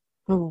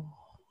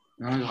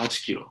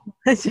78キロ。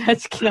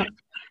78キロ。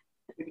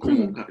結構も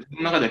う、自分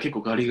の中では結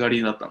構ガリガ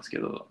リだったんですけ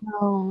ど。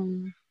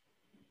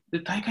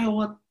で、大会終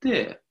わっ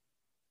て、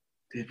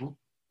で、も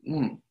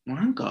う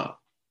なんか、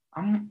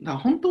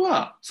本当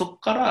はそこ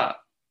か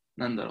ら、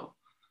なんだろ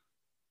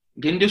う、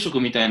減量食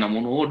みたいな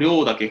ものを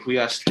量だけ増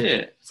やし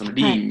て、その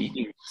リーン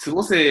に過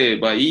ごせ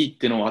ばいいっ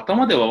ていうのを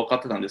頭では分か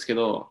ってたんですけ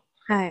ど、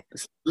はい、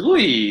すご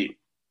い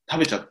食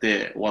べちゃっ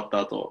て、終わった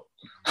後。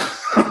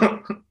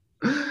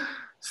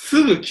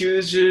すぐ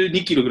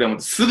92キロぐらいま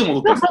ですぐ戻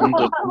ったんです、本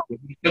当に。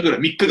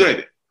3日ぐらい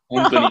で、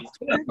本当に。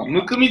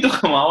むくみと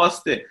かも合わ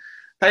せて、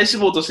体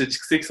脂肪として蓄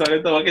積さ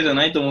れたわけじゃ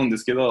ないと思うんで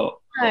すけ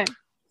ど、はい、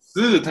す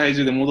ぐ体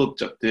重で戻っ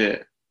ちゃっ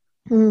て、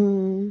こ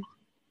ん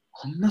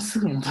なす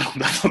ぐ戻るん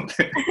だと思っ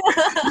て。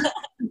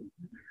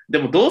で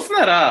もどうせ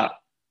な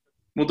ら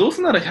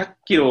100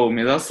キロを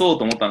目指そう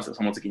と思ったんですよ、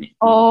その時に。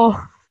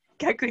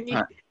逆に。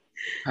は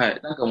い。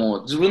なんかも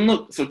う自分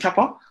のキャ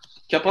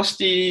パシ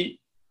ティ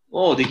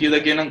をできる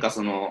だけなんか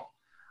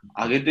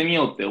上げてみ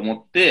ようって思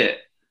っ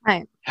て、は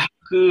い、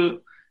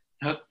100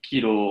キ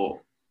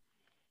ロ、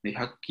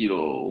100キ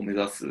ロを目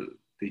指すって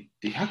言っ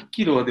て、100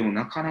キロはでも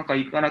なかなか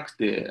いかなく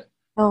て、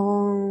す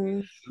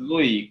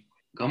ごい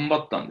頑張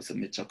ったんですよ、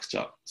めちゃくち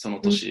ゃ、その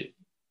年。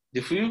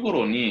で、冬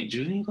頃に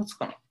12月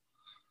かな。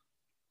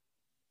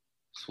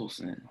そうで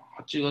すね、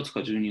8月か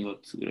12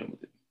月ぐらいま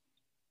で。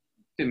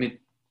で、めっ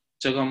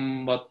ちゃ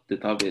頑張って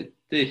食べ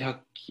て、100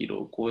キロ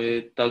を超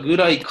えたぐ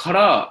らいか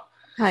ら、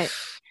はい、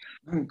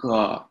なん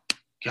か、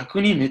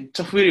逆にめっち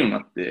ゃ増えるようにな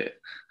って。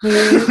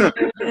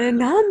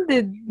なん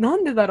で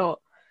だ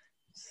ろ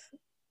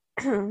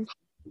う。体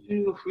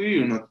重が増える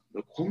ようになっ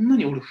た。こんな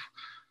に俺、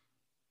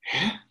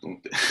と思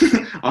って。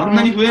あん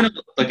なに増えなか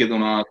ったけど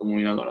なと思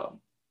いながら。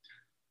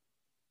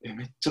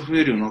めっちゃ増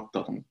えるようになっ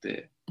たと思っ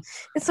て。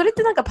それっ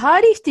てなんかパワ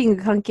ーリフティン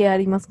グ関係あ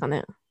りますか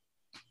ね？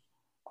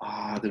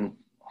でも、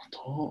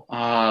パ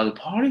ワ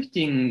ーリフ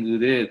ティング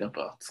で、やっ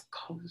ぱ使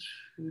う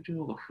重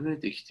量が増え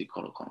てきて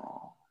からかな。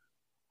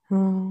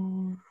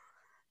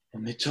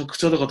めちゃく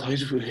ちゃだから体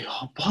重増え、や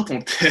っばと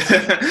思って。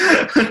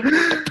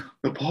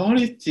パワー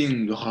リフテ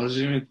ィング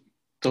始め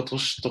た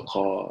年と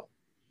か、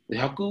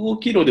105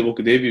キロで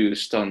僕デビュー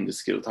したんで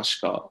すけど、確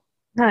か。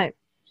はい。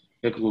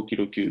105キ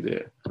ロ級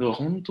で。だから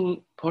本当、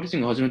パワーリフティ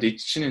ング始めて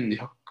1年で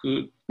も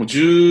う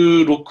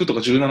16とか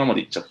17ま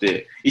でいっちゃっ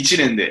て、1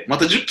年で、ま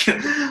た10キ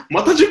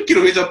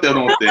ロ増えちゃったよと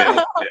思って。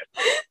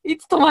い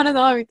つ止まる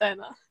のみたい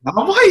な。や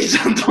ばいじ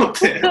ゃんと思っ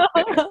て。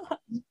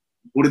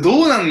俺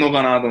どうなんの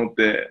かなと思っ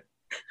て。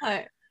は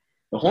い。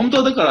本当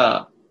はだか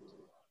ら、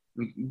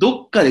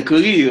どっかで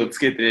区切りをつ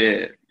け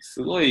て、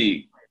すご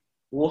い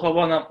ま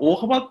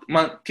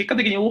あ結果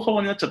的に大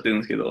幅になっちゃってるん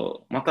ですけ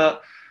ど、ま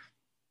た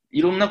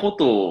いろんなこ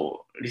と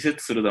をリセッ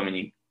トするため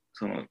に、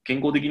その健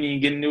康的に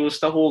減量し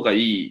た方がい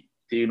いっ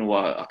ていうの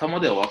は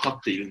頭では分か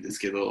っているんです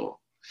けど、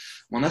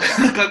まあ、なか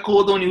なか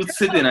行動に移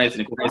せてないです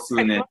ね、ここ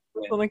数年。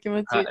その気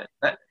持ち。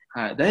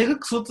はい、大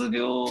学卒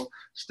業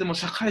しても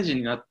社会人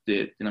になっ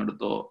てってなる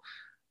と、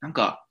なん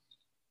か、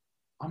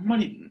あんま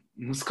り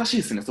難しい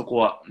ですね、そこ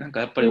は。なんか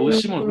やっぱり美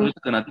味しいもの食べ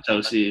たくなっちゃ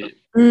う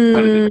し、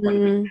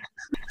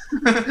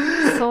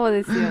そう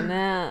ですよ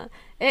ね。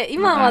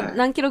今は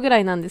何キロぐら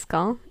いなんです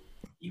か？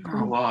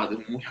今は、で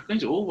ももう100以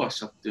上オーバーし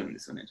ちゃってるんで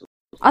すよね。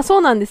あ、そ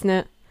うなんです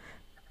ね。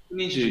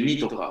22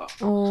とか。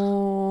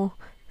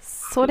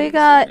それ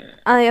が、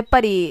やっ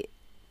ぱり、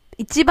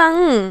一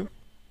番、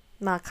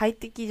まあ、快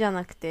適じゃ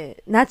なく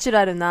て、ナチュ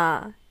ラル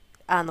な、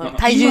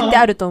体重って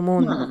あると思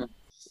うん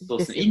そう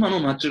ですね。今の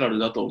ナチュラル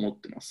だと思っ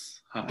てま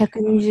す。はい、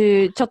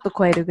120ちょっと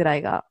超えるぐら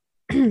いが。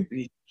ちょっ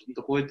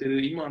と超えて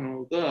る今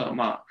のが、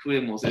まあ、増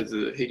えもせ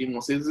ず、減り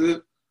もせ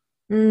ず、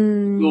よ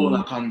う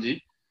な感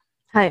じ。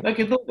はい。だ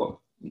けど、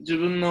自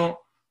分の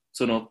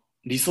その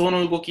理想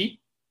の動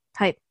き、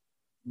はい。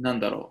な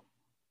んだろ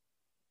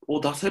う、を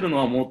出せるの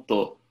はもっ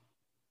と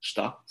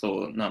下、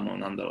そうなん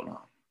だろう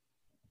な。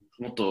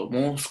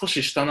もう少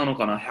し下なの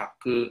かな、や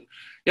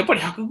っぱり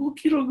105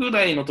キロぐ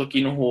らいの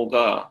時の方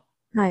が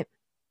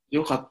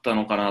良かった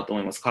のかなと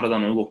思います、体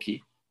の動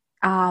き。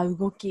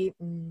動き。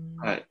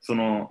はい、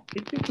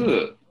結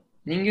局、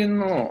人間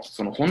の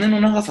その骨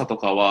の長さと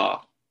か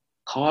は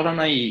変わら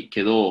ない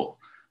けど、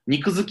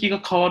肉付きが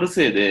変わる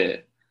せい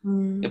で、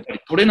やっぱり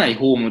取れない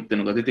フォームってい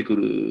うのが出てく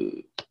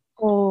る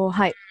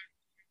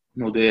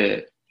の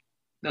で、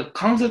だから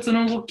関節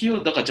の動きを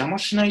だから邪魔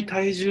しない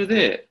体重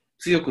で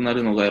強くな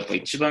るのがやっぱ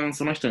一番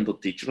その人にとっ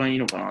て一番いい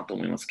のかなと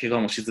思います。怪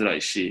我もしづら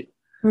いし。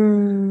例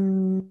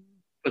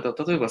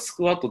えばス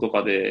クワットと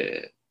か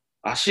で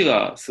足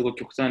がすごい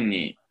極端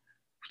に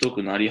太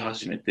くなり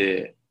始め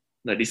て、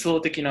理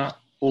想的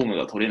なフォーム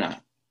が取れな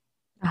い。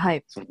は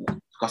い。その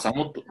深さ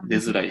も出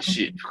づらい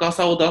し、深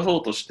さを出そ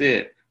うとし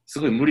てす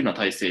ごい無理な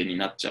体勢に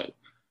なっちゃう。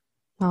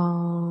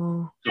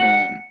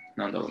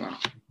なんだろうな。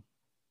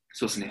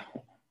そうですね。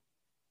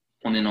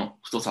骨の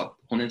太さ、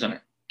骨じゃな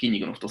い、筋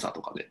肉の太さ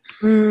とかで、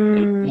フ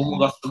ォーム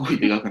がすごい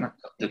でかくなっ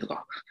ちゃってと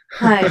か。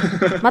はい。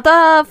ま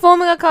た、フォー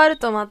ムが変わる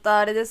とまた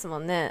あれですも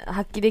んね。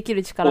発揮でき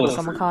る力と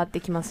かも変わって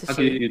きますし。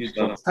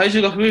体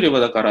重が増えれば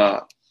だか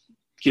ら、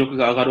記録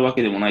が上がるわ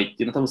けでもないっ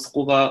ていうのは、多分そ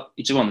こが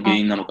一番の原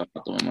因なのか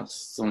なと思いま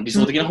す。その理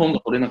想的なフォーム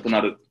が取れなく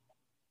なる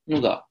の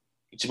が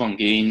一番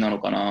原因なの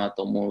かな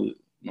と思う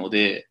の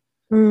で、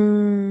僕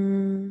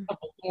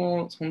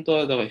も本当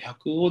はだから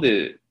105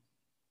で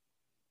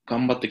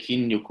頑張って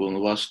筋力を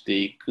伸ばして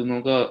いく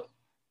のが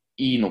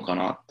いいのか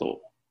な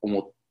と思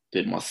っ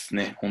てます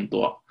ね、本当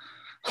は。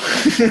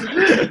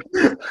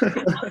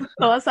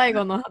最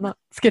後の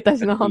付け足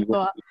しの本当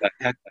は。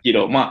100キ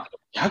ロ。ま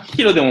あ、100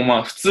キロでもま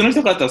あ、普通の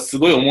人からったらす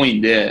ごい重い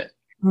んで、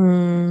体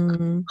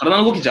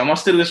の動き邪魔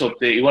してるでしょっ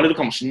て言われる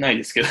かもしれない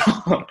ですけど。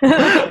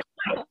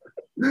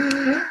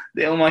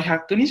でもまあ、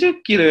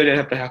120キロよりは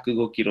やっぱ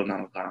105キロな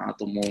のかな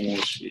とも思う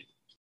し。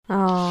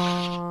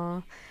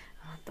ま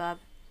た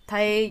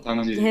大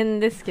変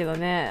ですけど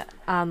ね。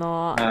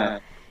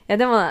いや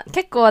でも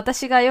結構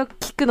私がよく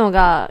聞くの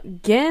が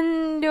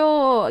減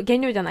量じ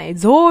ゃない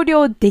増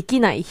量でき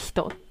ない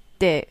人っ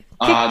て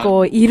結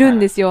構いるん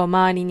ですよ、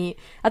周りに。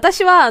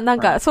私はなん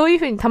かそういう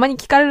風にたまに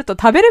聞かれると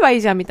食べればい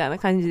いじゃんみたいな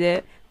感じ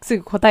です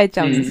ぐ答えち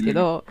ゃうんですけ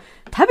ど、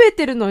食べ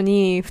てるの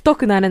に太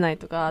くなれない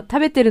とか、食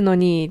べてるの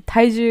に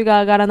体重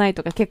が上がらない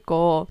とか結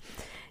構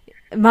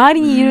周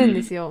りにいるん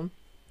ですよ。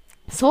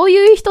そう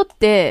いう人っ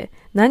て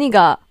何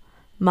が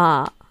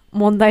まあ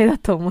問題だ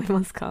と思い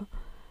ますか？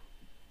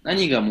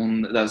何が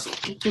問題だ、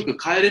結局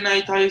変えれな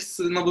い体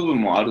質の部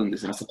分もあるんで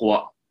すね、そこ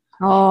は。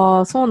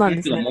そうなん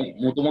ですね。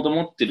もともと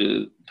持って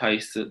る体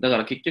質。だか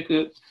ら結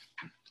局、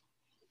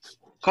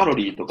カロ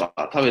リーとか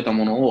食べた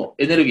ものを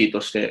エネルギー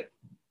として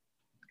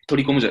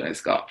取り込むじゃないで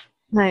すか。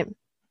はい。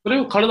それ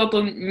を体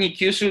に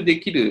吸収で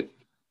きる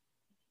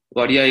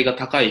割合が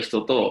高い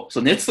人と、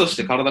熱とし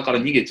て体から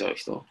逃げちゃう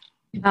人。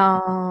や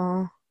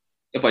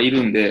っぱい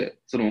るんで、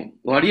その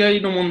割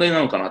合の問題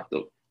なのかな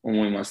と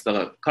思います。だか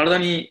ら体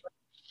に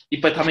いっ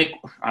ぱい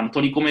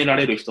取り込めら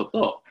れる人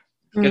と、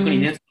逆に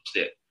熱とし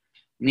て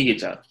逃げ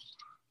ちゃう。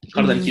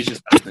体に吸収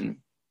されずに、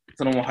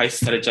そのまま排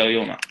出されちゃう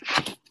ような。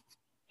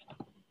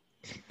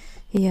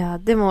いや、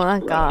でもな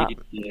んか、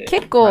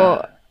結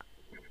構、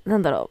な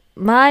んだろ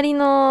う、周り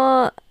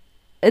の、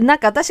なん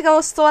か私が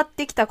教わっ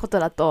てきたこと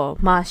だと、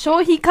まあ消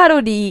費カ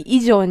ロリー以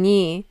上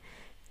に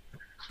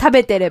食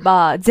べてれ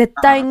ば絶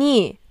対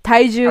に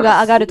体重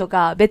が上がると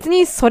か、別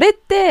にそれっ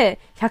て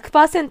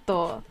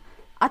 100%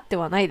 あって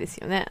はないです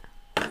よね。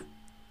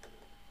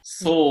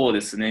そう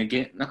ですね。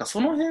なんか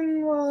その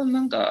辺は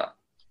なんか、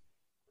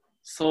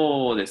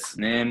そうです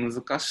ね、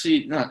難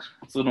しい。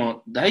そ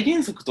の大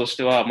原則とし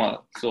ては、ま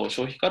あ、消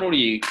費カロ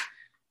リー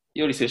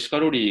より摂取カ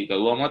ロリーが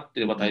上回って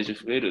れば体重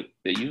増える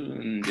って言う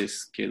んで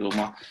すけど、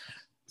まあ、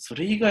そ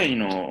れ以外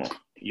の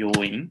要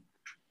因、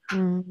や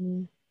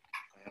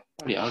っ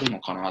ぱりあるの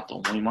かなと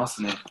思いま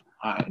すね。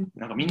はい。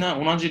なんかみんな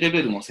同じレ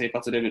ベルの生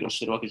活レベルをし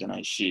てるわけじゃな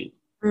いし、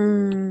レ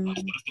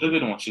ベ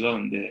ルも違う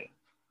んで、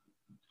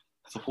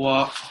そこ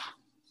は、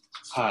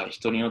はい、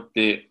人によっ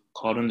て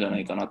変わるんじゃな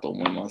いかなと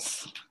思いま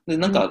す。で、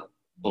なんか、やっ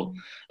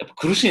ぱ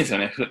苦しいんですよ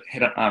ね。増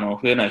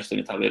えない人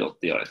に食べろっ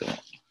て言われても。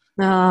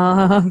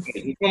あ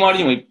僕の周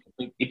りにも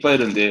いっぱいい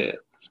るんで、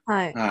あ、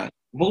はい。はい、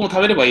僕も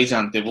食べればいいじ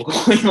ゃんって僕も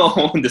今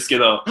思うんですけ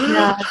ど、い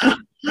や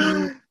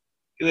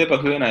けどやっ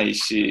ぱ増えない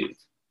し、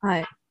は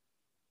い。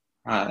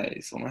は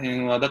い、その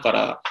辺はだか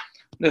ら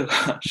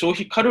消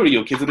費カロリ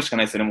ーを削るしか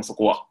ないですよね、もうそ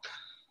こは。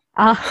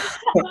あ、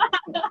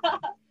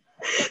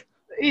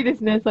いいで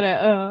すね、それ。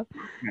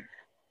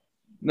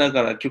だ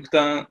から極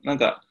端、なん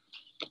か、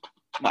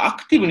まあ、ア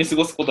クティブに過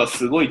ごすことは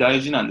すごい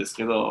大事なんです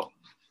けど、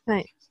は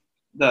い。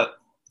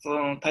そ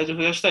の体重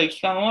増やしたい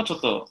期間はちょ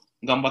っと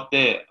頑張っ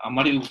てあん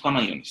まり動か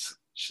ないようにす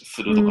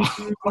ると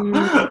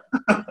か。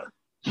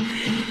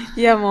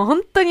いや、もう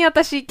本当に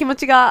私気持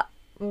ちが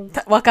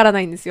わから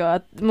ないんです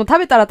よ。もう食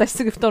べたら私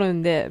すぐ太る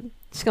んで、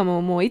しか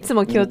ももういつ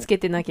も気をつけ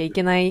てなきゃい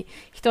けない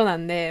人な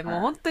んで、も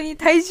う本当に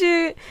体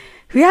重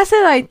増や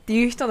せないって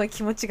いう人の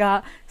気持ち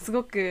がす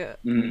ごく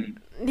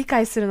理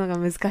解するのが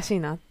難しい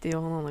なってい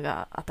うもの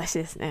が私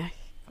ですね。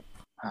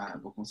はい、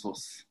僕もそうっ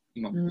す。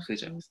今も増え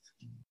ちゃいます。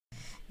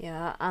い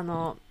や、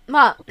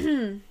まあ、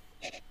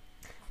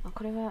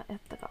これはやっ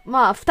たか。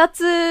まあ、二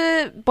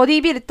つ、ボディ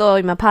ービルと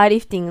今、パワーリ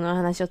フティングの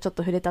話をちょっ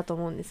と触れたと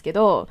思うんですけ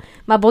ど、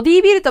まあ、ボディ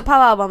ービルとパ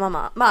ワー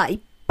はまあ、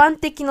一般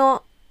的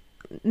の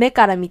目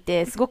から見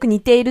て、すごく似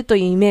ていると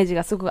いうイメージ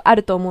がすごくあ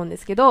ると思うんで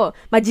すけど、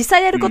まあ、実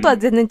際やることは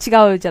全然違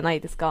うじゃな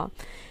いですか。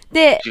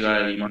で、違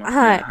いますね。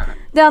はい。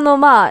で、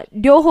まあ、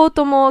両方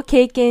とも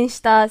経験し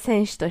た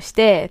選手とし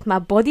て、まあ、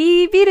ボデ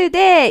ィービル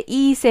で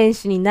いい選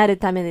手になる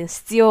ために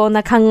必要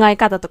な考え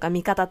方とか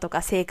見方と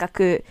か性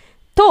格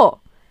と、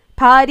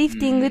パワーリフ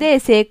ティングで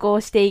成功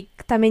してい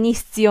くために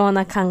必要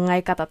な考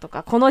え方と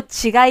か、この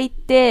違いっ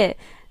て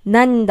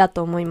何だ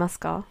と思います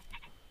か？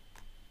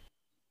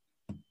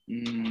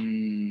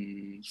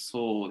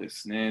そうで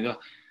すね。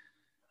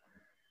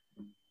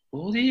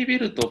ボディービ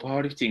ルとパワ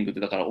ーリフティングって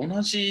だから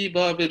同じ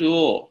バーベル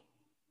を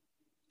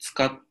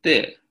使っ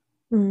て、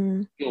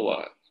要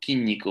は筋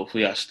肉を増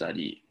やした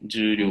り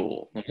重量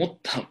をもっ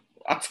と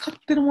扱っ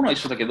てるものは一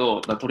緒だけ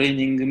ど、トレー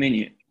ニングメ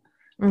ニ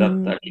ューだ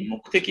ったり、目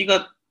的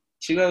が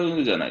違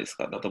うじゃないです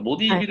か。だとボ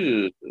ディービ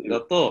ルだ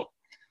と、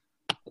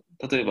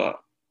例え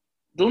ば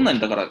どんな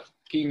にだから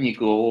筋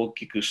肉を大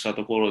きくした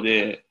ところ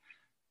で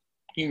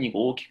筋肉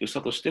を大きくし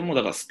たとしても、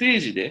だからステー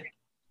ジで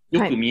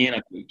よく見え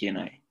なきゃいけ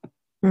ない。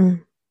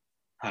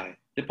はい。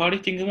で、パワーリ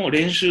フティングも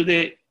練習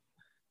で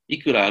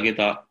いくら上げ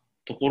た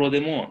ところ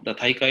でも、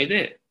大会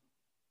で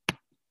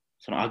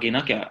その上げ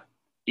なきゃ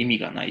意味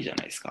がないじゃ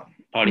ないですか。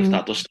パワーリフタ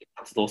ーとして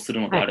活動す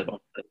るのであれば。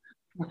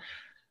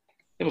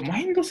やっぱマ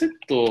インドセッ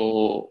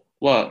ト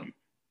は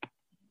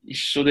一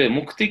緒で、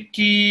目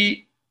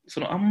的、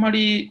あんま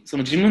りそ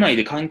のジム内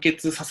で完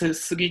結させ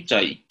すぎちゃ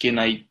いけ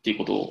ないっていう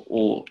こと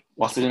を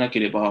忘れなけ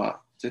れ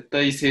ば、絶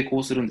対成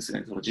功するんですよ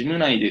ね。そのジム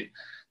内で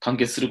完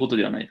結すること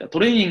ではないから、ト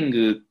レーニン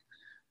グ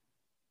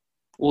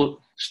を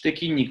して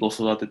筋肉を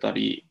育てた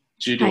り、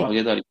重量を上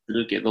げたりす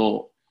るけ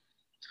ど、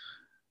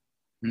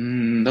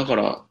だか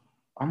ら、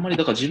あんまり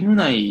だからジム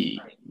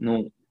内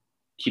の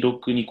記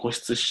録に固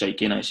執しちゃい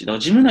けないし、だから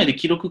ジム内で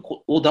記録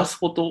を出す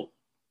こと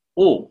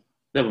を、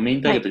やっぱメイ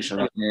ンターゲットにしちゃ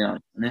ダメなん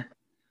ですね。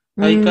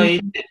大会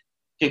で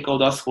結果を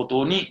出すこ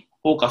とに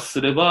フォーカスす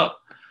れ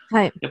ば、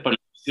やっぱり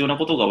必要な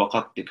ことが分か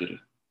ってくる。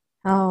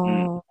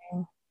大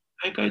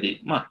会で、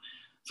まあ、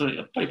それ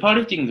やっぱりパワー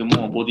リフティング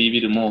もボディー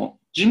ビルも、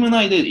ジム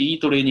内でいい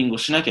トレーニングを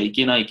しなきゃい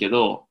けないけ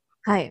ど、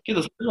け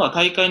どそれは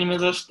大会に目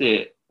指し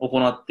て行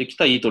ってき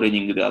たいいトレーニ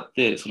ングであっ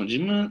て、そのジ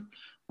ム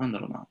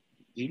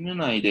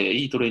内で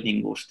いいトレーニ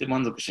ングをして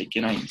満足しちゃい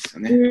けないんです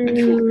よね。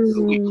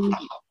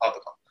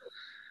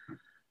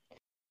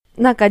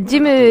なんかジ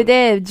ム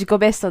で自己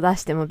ベスト出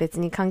しても別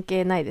に関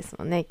係ないです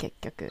もんね、結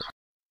局。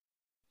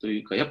と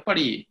いうか、やっぱ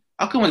り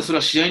あくまでそれ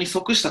は試合に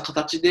即した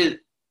形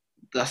で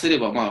出せれ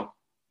ば、まあ、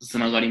つ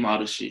ながりもあ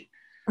るし、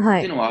っ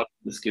ていうのはある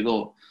んですけ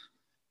ど、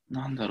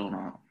なんだろう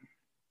な。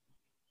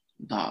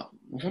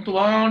本当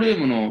ワンレー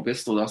ムのベ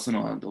ストを出す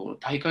のは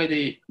大会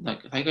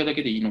だ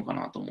けでいいのか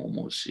なとも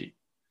思うし。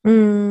だか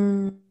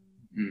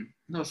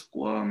らそ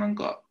こはなん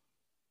か、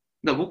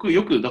僕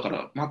よくだか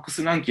らマック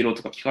ス何キロ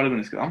とか聞かれるん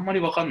ですけど、あんまり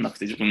分かんなく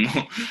て自分の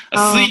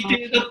推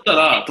定だった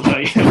らとか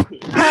言う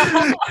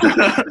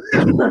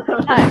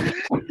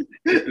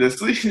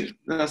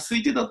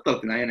推定だったら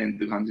ってなんやねんっ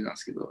て感じなんで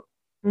すけど、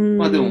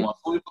まあでも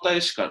そういう答え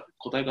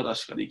方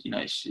しかでき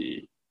ない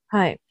し、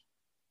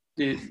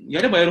で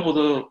やればやるほ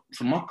ど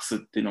そのマックスっ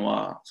ていうの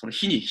はその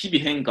日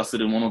々変化す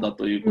るものだ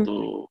というこ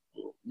と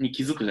に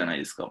気づくじゃない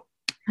ですか。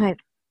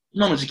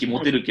今の時期モ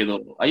テるけ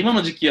ど、今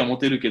の時期はモ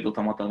テるけど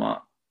たまた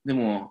ま。で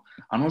も、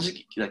あの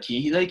時期、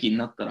近畿大期に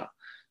なったら、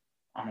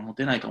モ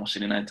テないかもし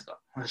れないとか、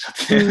話し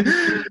ちゃって。で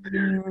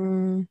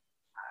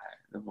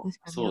も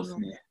そうです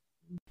ね。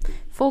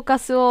フォーカ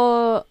ス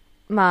を、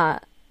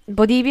まあ、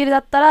ボディービルだ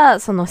ったら、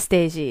そのス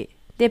テージ。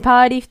で、パ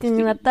ワーリフティン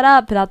グだった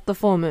ら、プラット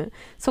フォーム。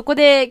そこ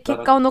で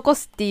結果を残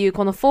すっていう、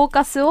このフォー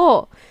カス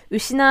を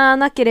失わ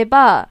なけれ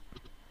ば、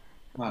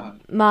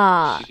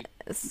まあ、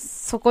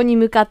そこに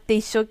向かって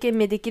一生懸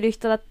命できる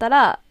人だった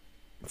ら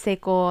成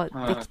功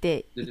でき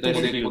てい絶対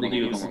ける。でき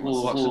ると思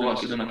います。そうは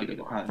知らなけれ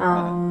ば。は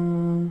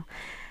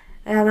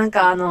い。いや、なん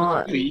かパ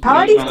ワ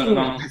ーリフティン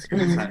グ、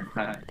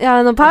い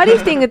や、パワーリ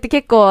フティングって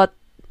結構、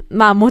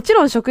まあもち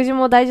ろん食事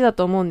も大事だ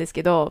と思うんです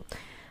けど、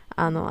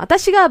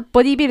私が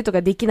ボディービルと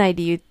かできない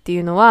理由ってい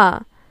うの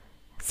は、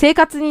生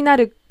活にな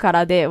るか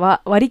らで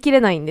割り切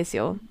れないんです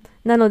よ。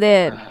なの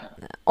で、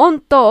オン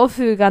とオ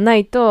フがな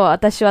いと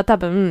私は多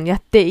分や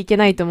っていけ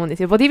ないと思うんで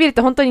すよ。ボディビルっ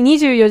て本当に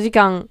24時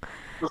間、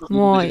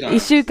もう1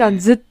週間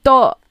ずっ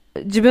と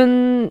自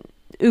分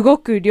動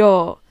く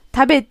量、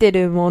食べて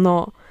るも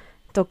の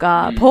と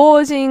か、ポ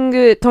ージン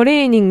グ、ト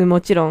レーニング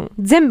もちろん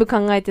全部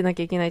考えてな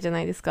きゃいけないじゃ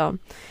ないですか。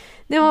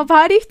でもパ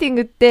ワーリフティン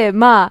グって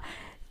まあ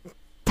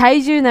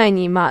体重内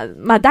に、ま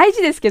あ大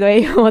事ですけど、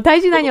栄養も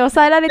体重内に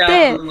抑えられ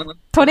て、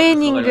トレー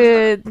ニン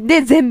グ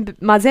で全部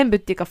っ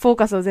ていうか、フォー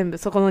カスを全部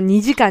そこの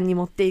2時間に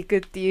持っていく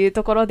っていう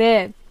ところ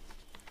で、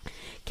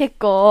結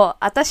構、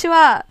私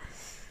は、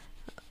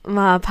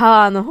まあ、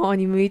パワーの方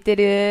に向いて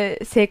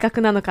る性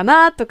格なのか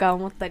なとか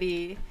思った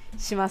り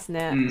します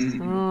ね。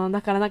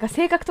だからなんか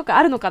性格とか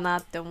あるのかな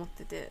って思っ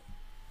てて。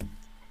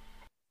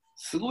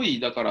すごい、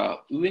だか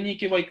ら上に行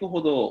けば行く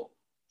ほど、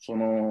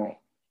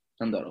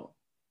なんだろう。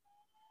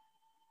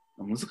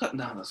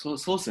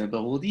そうですね。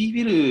ボディー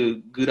ビ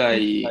ルぐら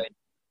い、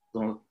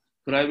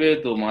プライベ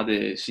ートま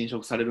で侵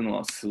食されるの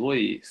はすご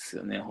いです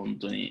よね、本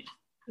当に。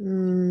な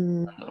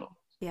んだろ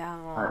う。いや、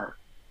もう、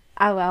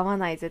合う合わ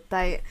ない絶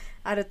対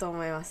あると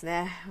思います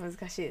ね。難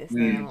しいです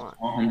ね。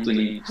本当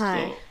に。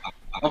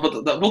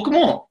僕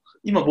も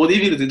今、ボディ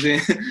ービル全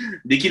然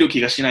できる気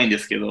がしないんで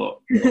すけ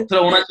ど、そ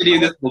れは同じ理由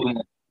です、僕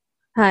も。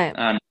はい。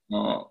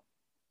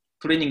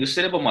トレーニングし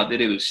てればまあ出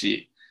れる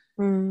し、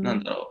な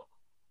んだろう。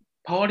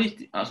ボデ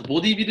ィ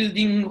ービル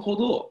ディングほ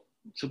ど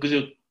食事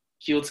を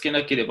気をつけ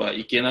なければ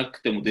いけなく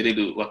ても出れ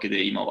るわけ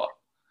で、今は。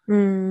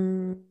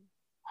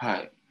は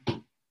い。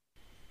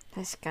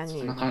確かに。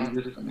そんな感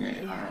じですか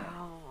ね。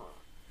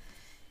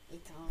いい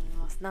と思い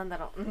ます。なんだ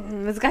ろう。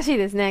難しい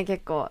ですね、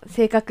結構。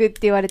性格っ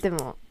て言われて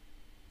も。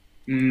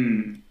性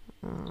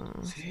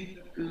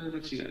格の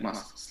違い、まあ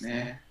そうです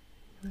ね。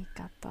言い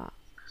方。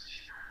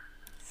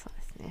そう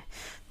ですね。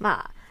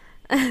まあ。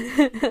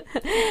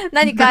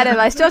何かあれ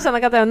ば、視聴者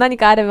の方に何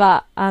かあれ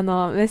ば、メ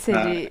ッセ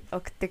ージ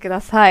送ってく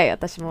ださい。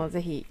私も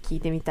ぜひ聞い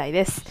てみたい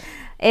です。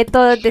で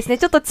すね、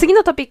ちょっと次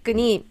のトピック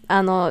に、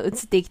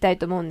移っていきたい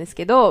と思うんです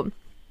けど、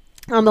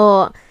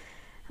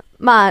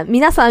まあ、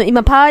皆さん、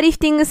今、パワーリフ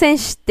ティング選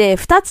手って、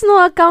2つ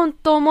のアカウン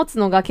トを持つ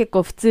のが結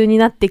構普通に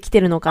なってき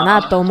てるのか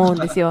なと思うん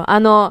ですよ。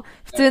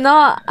普通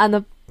の、どうや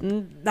っ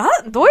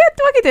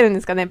て分けてるんで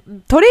すかね。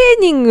トレ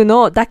ーニング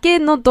のだけ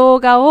の動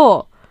画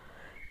を、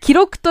記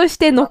録とし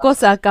て残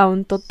すアカウ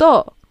ント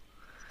と、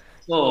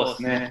そうで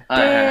すね。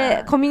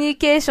で、コミュニ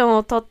ケーション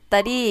を取っ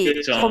たり、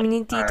コミュ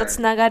ニティと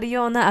つながる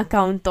ようなア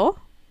カウント、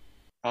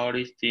パワー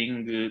リフティ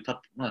ング、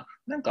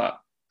なん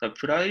か、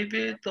プライ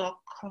ベートア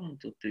カウン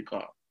トっていう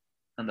か、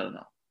なんだろう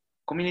な、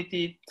コミュニテ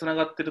ィつな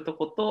がってると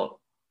こと、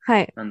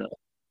なんだろう、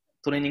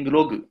トレーニング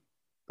ログ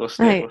とし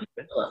て、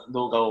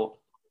動画を、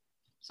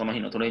その日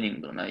のトレーニ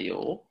ングの内容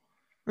を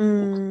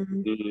送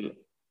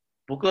る。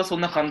僕はそん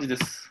な感じで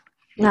す。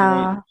分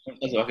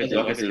けて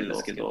るんで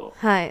すけど。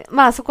はい。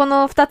まあ、そこ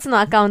の2つ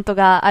のアカウント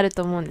がある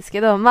と思うんです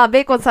けど、まあ、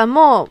ベーコンさん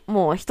も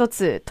もう1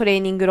つトレー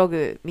ニングロ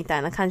グみた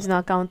いな感じの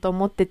アカウントを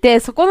持ってて、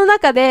そこの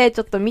中で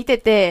ちょっと見て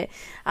て、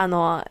な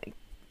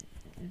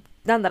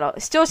んだろう、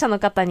視聴者の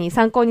方に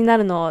参考にな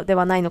るので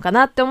はないのか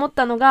なって思っ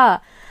たの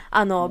が、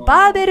バ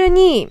ーベル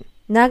に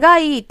長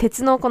い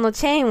鉄のこの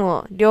チェーン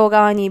を両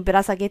側にぶ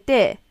ら下げ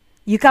て、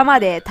床ま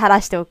で垂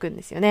らしておくん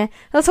ですよね。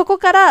そこ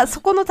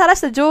の垂ら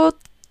した状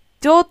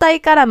態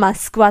から、まあ、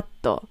スクワッ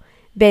ト、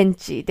ベン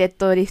チ、デッ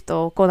ドリフ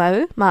トを行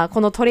う。まあ、こ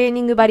のトレー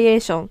ニングバリエー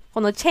ション、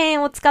このチェー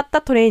ンを使っ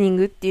たトレーニン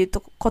グっていう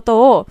こ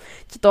とを、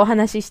ちょっとお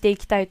話ししてい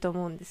きたいと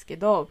思うんですけ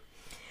ど、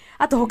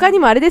あと他に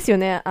もあれですよ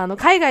ね、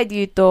海外で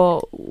言う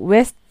と、ウ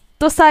エス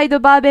トサイド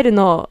バーベル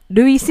の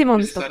ルイ・シモ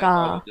ンズと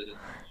か、チ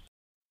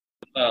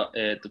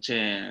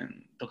ェー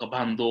ンとか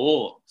バンド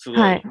をすご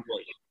い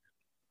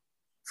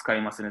使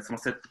いますね。その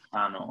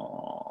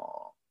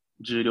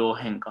重量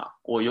変化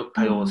を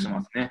多用し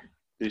ますね。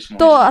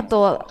と、あ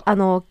と、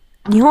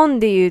日本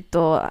で言う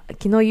と、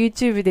昨日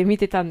YouTube で見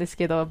てたんです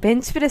けど、ベ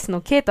ンチプレス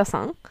のケイタ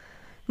さん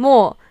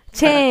も、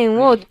チェー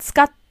ンを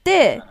使っ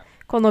て、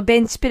このベ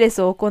ンチプレ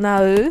スを行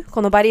う、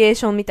このバリエー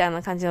ションみたい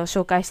な感じの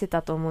紹介して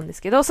たと思うんで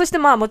すけど、そして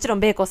まあもちろん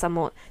ベーコンさん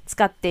も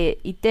使って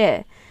い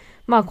て、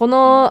ま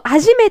あ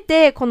初め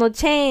てこの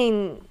チェー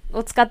ン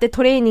を使って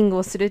トレーニング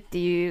をするって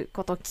いう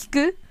ことを聞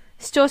く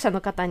視聴者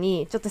の方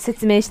にちょっと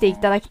説明してい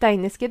ただきたい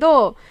んですけ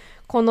ど、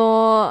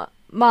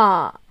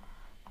まあ、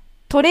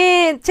チ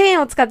ェー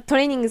ンを使ってト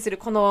レーニングする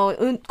この、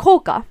効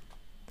果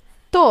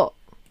と、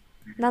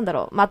なんだ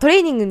ろう、まあトレ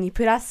ーニングの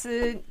プラ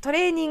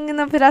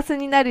ス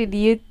になる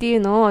理由っていう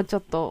のをちょ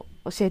っと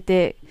教え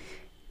て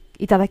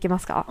いただけま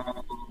すか？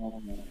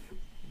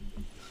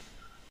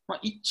まあ、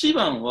一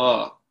番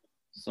は、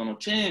その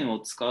チェーンを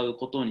使う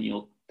ことに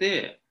よっ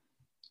て、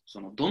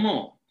ど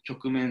の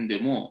局面で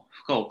も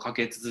負荷をか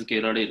け続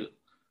けられる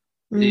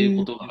っていう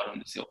ことがあるん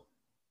ですよ。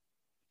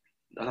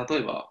例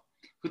えば、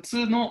普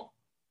通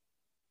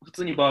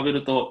にバーベ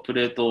ルとプ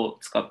レートを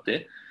使っ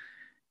て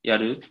や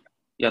る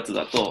やつ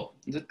だと、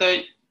絶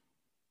対、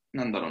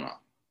なんだろうな、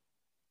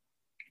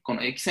こ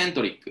のエキセン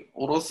トリック、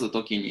下ろす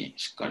ときに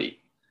しっか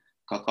り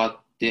かかっ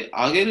て、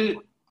上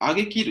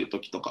げ切ると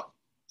きとか、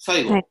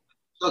最後、はい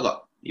負荷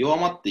が弱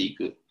まってい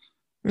く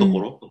とこ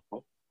ろ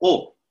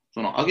を、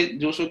その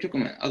上昇局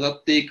面、上が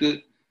ってい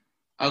く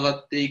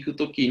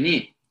とき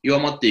に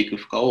弱まっていく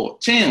負荷を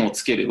チェーンを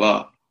つけれ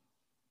ば、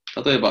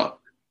例えば、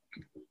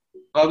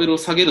バーベルを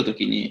下げると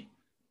きに、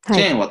チ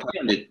ェーンは垂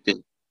れていって、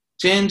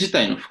チェーン自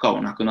体の負荷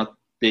はなくなっ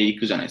てい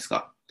くじゃないです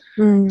か。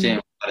チェーン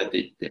を垂れて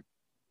いって。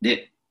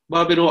で、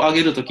バーベルを上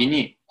げるとき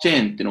に、チェ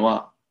ーンっていうの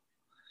は、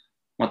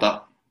ま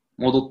た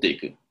戻ってい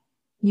く。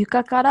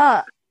床か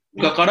ら、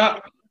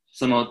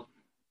その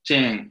チ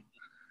ェーン、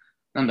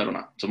なんだろう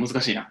な、ちょっと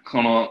難しいな。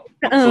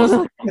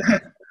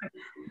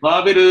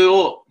バーベル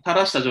を垂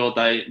らした状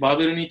態、バー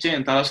ベルにチェーン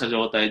垂らした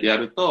状態でや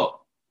る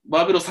と、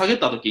バーベルを下げ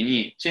たとき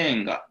に、チェ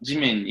ーンが地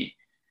面に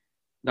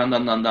だんだ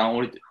ん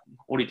降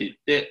りていっ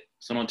て、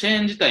そのチェー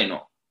ン自体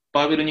の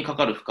バーベルにか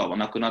かる負荷は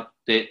なくなっ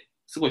て、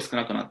すごい少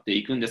なくなって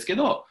いくんですけ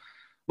ど、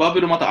バー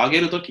ベルをまた上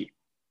げるとき、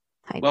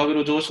バーベ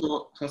ルを上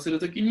昇させる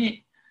とき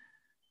に、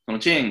その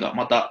チェーンが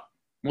また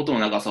元の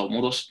長さを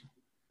戻っ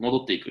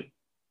ていく。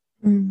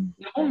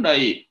で本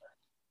来、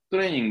ト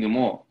レーニング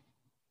も、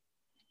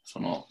そ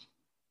の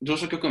上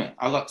昇局面、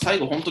最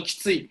後本当き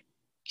つい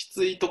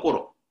とこ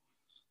ろ、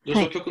上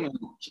昇局面を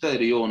鍛え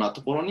るような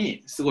ところ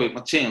に、すごい、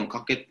チェーン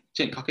かけ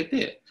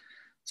て、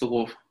そ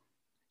こを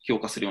強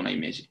化するようなイ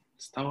メージ。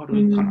伝わ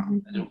るかな、大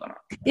丈夫かな。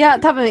いや、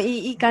多分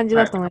いい感じ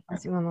だと思いま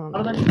す、今の。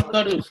体にか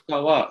かる負荷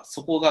は、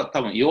そこが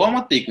多分弱ま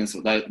っていくんです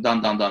よ。だん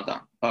だん。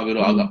バーベル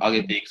を上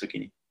げていくとき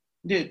に。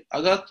で、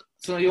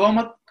そ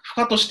の負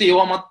荷として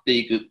弱まって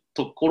いく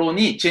ところ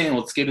にチェーン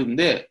をつけるん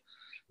で、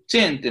チ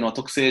ェーンっていうのは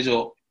特性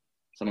上、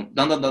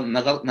だんだん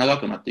長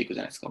くなっていくじ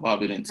ゃないですか、バー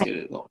ベルにつけ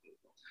ると。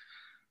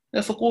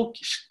でそこを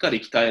しっかり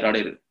鍛えら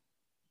れる。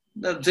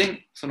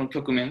その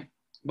局面、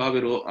バー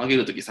ベルを上げ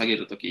るとき、下げ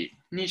るとき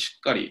にしっ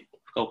かり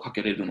負荷をか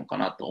けれるのか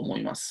なと思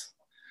います。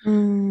で、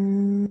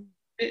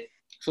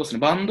そうですね、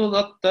バンド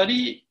だった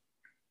り、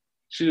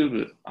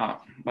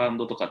バン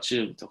ドとかチ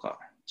ューブとか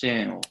チ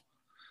ェーンを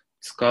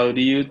使う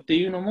理由って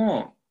いうの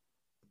も、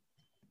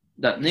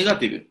ネガ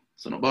ティブ、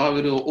そのバー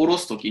ベルを下ろ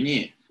すとき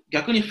に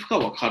逆に負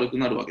荷は軽く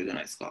なるわけじゃ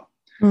ないですか。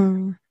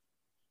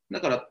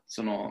だから、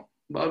その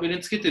バーベル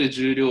につけてる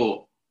重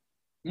量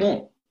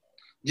も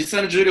実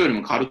際の重量より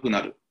も軽く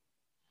なる。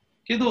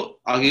けど、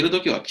上げる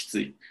ときはき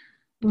つい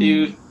って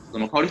いう、そ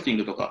のパワーリフティン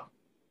グとか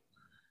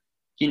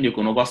筋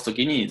力を伸ばすと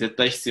きに絶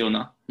対必要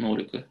な能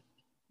力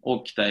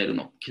を鍛えれ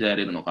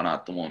るのかな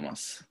と思いま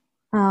す。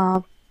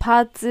パ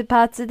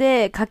ーツ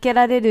でかけ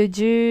られる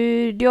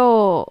重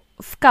量、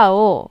負荷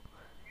を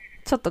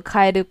ちょっと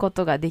変えるこ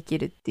とができ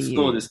るっていう。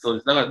そうです。だ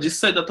から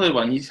実際例え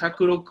ば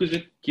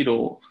260キ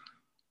ロ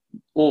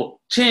を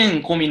チェー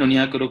ン込みの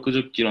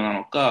260キロな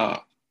の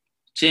か、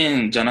チェ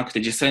ーンじゃなくて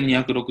実際に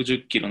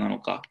260キロなの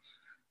か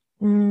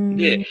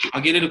で、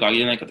上げれるか上げ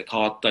れないかで変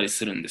わったり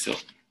するんですよ。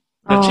チ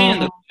ェーン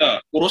だった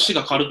ら下ろし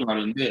が軽くな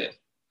るんで、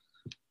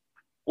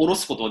下ろ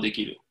すことがで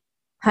きる。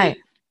は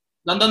い。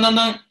だんだん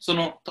そ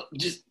の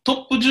ト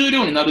ップ重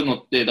量になるの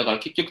って、だから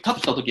結局立っ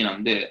た時な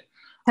んで、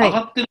上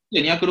がってるん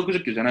で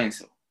260キロじゃないんで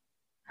すよ。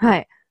は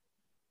い。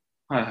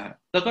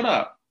だか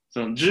ら、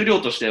その重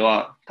量として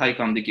は体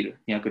感できる、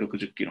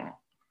260キロの。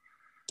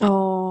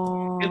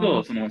け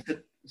ど、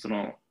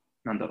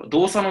なんだろう、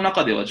動作の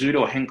中では重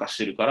量は変化し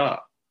てるか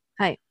ら、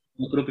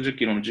260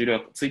キロの重量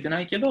はついて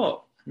ないけ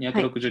ど、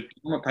260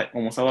キロの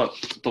重さは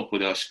トップ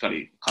ではしっか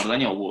り体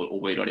には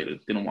覚えられる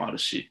っていうのもある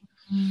し、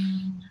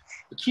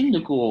筋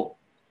力を、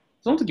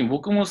その時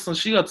僕もその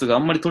4月があ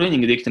んまりトレーニ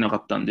ングできてなか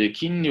ったんで、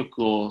筋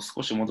力を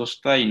少し戻し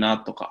たいな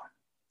とか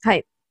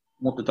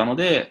思ってたの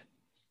で、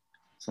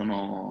そ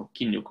の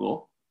筋力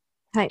を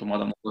ま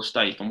だ戻し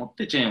たいと思っ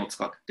てチェーンを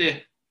使っ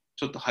て、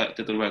ちょっと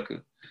手っ取り早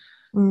く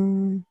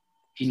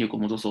筋力を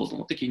戻そうと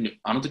思って、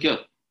あの時は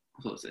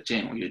そうですね、チ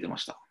ェーンを入れてま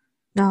した。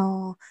例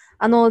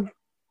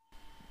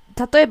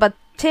えば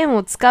チェーン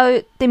を使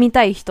ってみ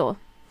たい人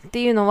っ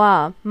ていうの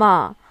は、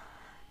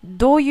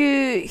どう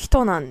いう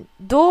人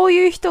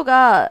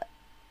が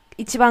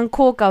一番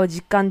効果を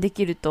実感で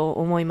きると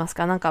思います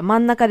か？なんか真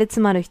ん中で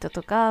詰まる人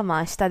とか、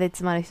下で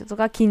詰まる人と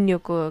か、筋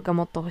力が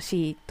もっと欲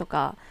しいと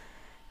か。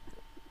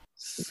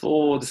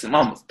そうです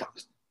ね、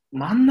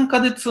真ん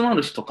中で詰ま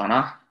る人か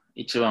な、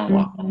一番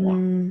は。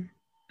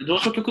上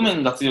昇局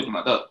面が強く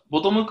なる。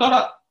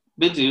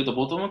ベンチで言うと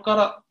ボトムか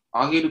ら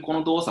上げるこ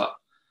の動作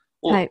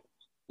を、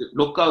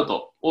ロックアウ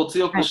トを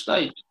強くした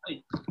い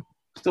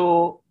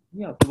人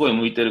にはすごい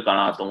向いてるか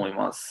なと思い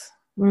ます。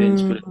ベン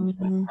チプレス、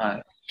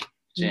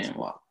チェーン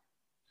は。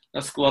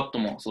スクワット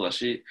もそうだ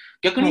し、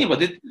逆に言えば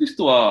デッドリフ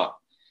トは、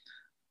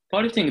パ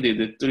ワーリフティングで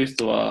デッドリフ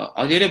トは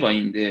上げればい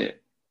いん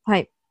で、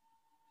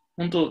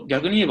本当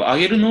逆に言えば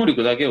上げる能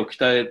力だけを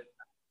鍛え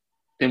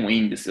てもい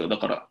いんですよ。だ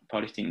からパ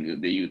ワーリフティング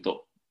で言う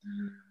と。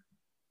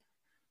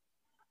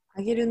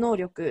上げる能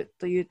力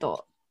という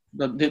と。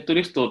デッド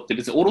リフトって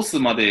別に下ろす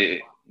ま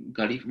で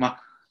がま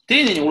あ、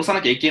丁寧に下ろさ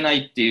なきゃいけな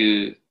いって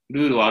いう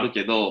ルールはある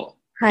けど、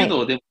はい。で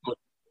も、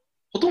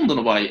ほとんど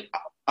の場合、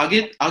上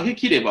げ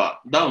きれ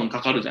ばダウン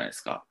かかるじゃないで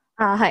すか。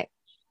はい。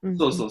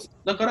そうそう。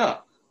だか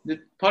ら、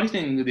パワーリフ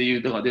ティングでい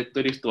う、だからデッ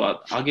ドリフト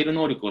は上げる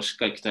能力をしっ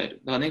かり鍛え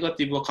る。だからネガ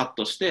ティブはカッ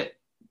トして、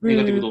ネ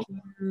ガティブ動作、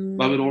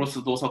バーベルを下ろ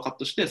す動作をカッ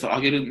トして、それ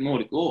上げる能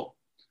力を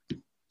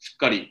しっ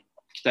かり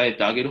鍛え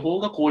てあげる方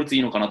が効率い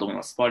いのかなと思い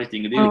ます。パワーリフティ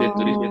ングでいうデッ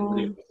ドリフ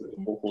トす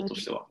る方法と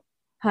しては。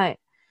はい。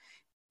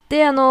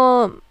で、ま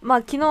あ、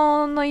昨日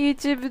の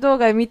YouTube 動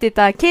画を見て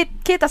た、ケイ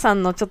タさ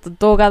んのちょっと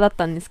動画だっ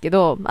たんですけ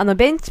ど、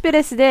ベンチプ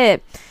レス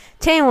で、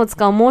チェーンを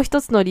使うもう一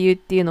つの理由っ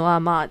ていうのは、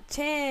まあ、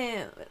チェ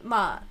ーン、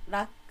まあ、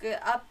ラック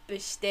アップ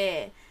し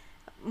て、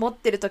持っ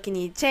てる時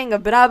にチェーンが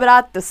ブラブラ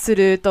っとす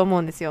ると思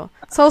うんですよ。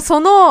そ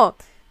の、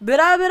ブ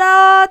ラブ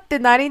ラって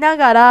なりな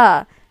が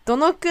ら、ど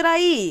のくら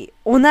い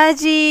同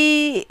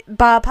じ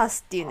バーパ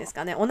スっていうんです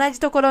かね、同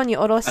じところに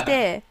下ろし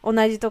て、同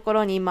じとこ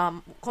ろに、ま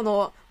あ、こ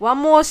のワ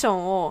ンモーショ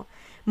ンを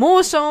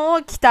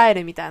鍛え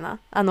るみたいな。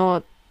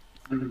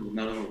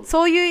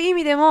そういう意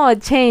味でも、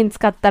チェーン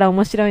使ったら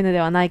面白いので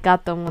はないか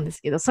と思うんで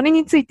すけど、それ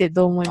について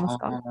どう思います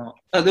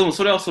か？でも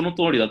それはその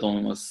通りだと思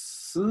いま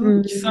す。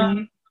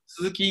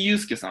鈴木祐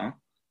介さん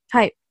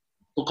はい。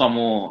とか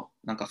も、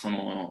なんか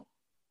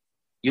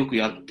よく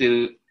やって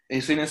る、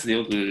SNS で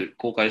よく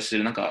公開して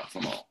る、なんか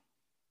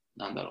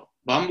なんだろ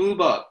う、バンブー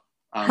バ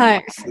ー、は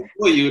い、す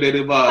ごい揺れ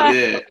るバー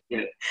で、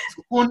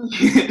そこに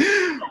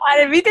あ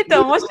れ見てて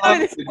面白い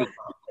です。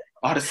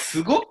あれ、実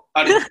際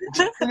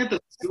にやった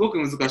らすごく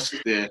難し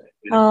くて、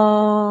確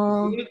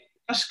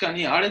か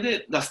にあれ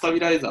でスタビ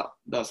ライザ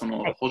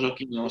ー、補助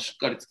機能をしっ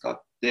かり使っ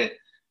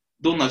て、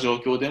どんな状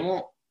況で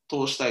も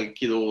通したい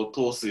軌道を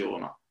通すよう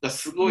な、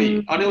すご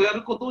い、あれをや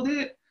ること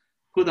で、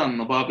普段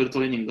のバーベルト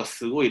レーニングが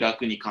すごい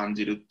楽に感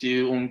じるってい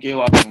う恩恵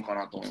はあるのか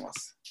なと思いま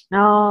す。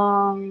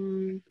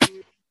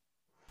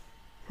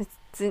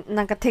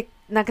なんかテ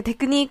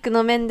クニック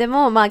の面で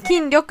も、まあ、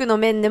筋力の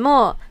面で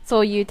もそ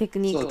ういうテク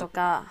ニックと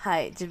か、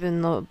はい、自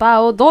分のバ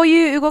ーをどう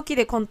いう動き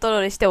でコントロ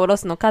ールして下ろ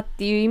すのかっ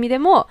ていう意味で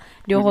も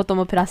両方と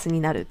もプラスに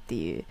なるって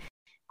いう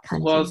感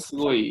じ。そこはす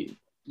ごい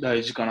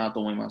大事かなと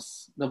思いま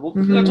す。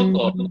僕がちょっ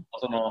と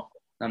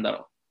なんだ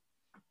ろ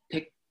う、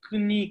テク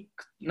ニッ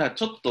ク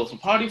ちょっと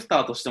パワーリフタ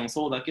ーとしても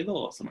そうだけ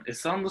ど、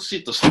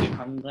S&C として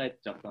考え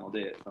ちゃったの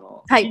で、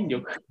筋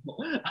力を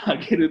上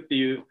げるって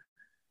いう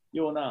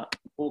ような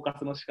フォーカ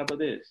スの仕方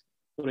で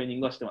トレーニン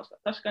グはしてました。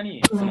確か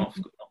に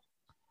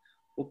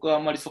僕はあ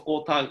んまりそこ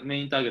をメ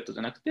インターゲットじ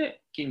ゃなく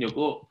て、筋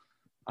力を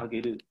上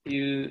げるって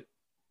いう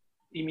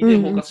意味で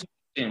フォーカス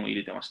点を入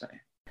れてました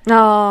ね。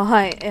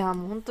はい。いや、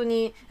もう本当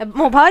に、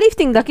もうパワーリフ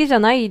ティングだけじゃ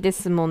ないで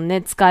すもん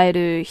ね、使え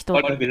る人。パ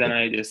ワーリフティングじゃ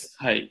ないです。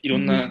はい。いろ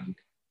んな、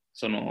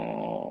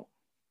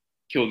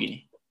競技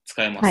に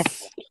使えま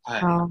す。例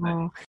え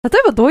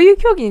ばどういう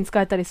競技に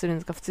使えたりするんで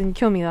すか？普通に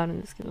興味がある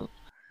んですけど。ど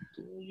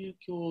ういう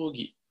競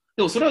技？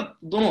でもそれは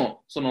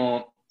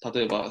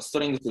例えばスト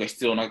レングスが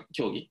必要な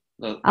競技、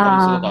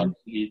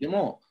で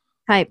も、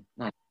はい、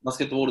バス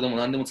ケットボールでも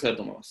何でも使える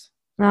と思います。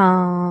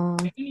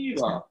逆に言え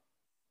ば、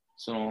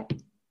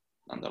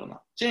なんだろう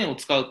な、チェーンを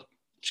使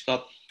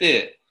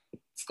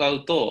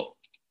うと、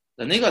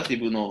ネガティ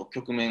ブの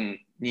局面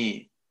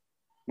に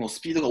もう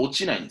スピードが落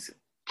ちないんですよ。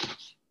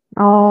チ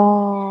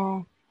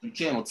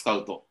ェーンを使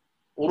うと。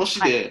下ろ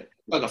しで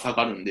負荷が下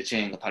がるんで、チ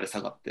ェーンが垂れ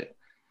下がって。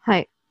は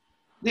い。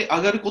で、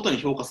上がることに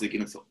フォーカスでき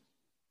るんですよ。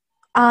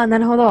な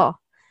るほど。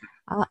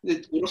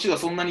で、下ろしが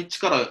そんなに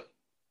力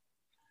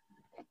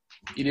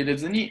入れれ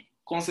ずに、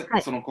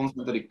そのコン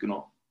セントリック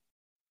の。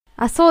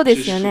そうで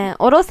すよね。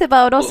下ろせ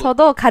ば下ろすほ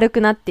ど軽く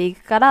なってい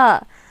くか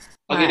ら、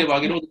上げれば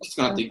上げるほどきつ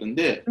くなっていくん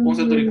で、コン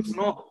セントリック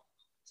の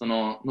そ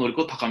の能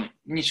力を高め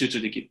に集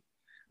中できる。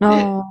で、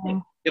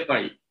やっぱ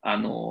り、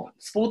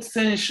スポーツ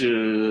選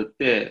手っ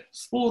て、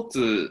スポー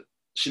ツ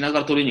しなが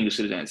らトレーニングし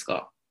てるじゃないです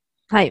か。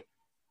はい。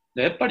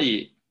でやっぱ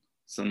り、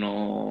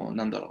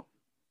なんだろう。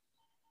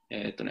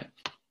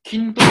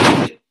筋ト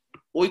レで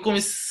追い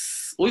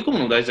込む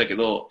の大事だけ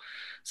ど、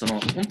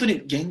本当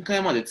に限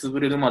界まで潰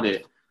れるま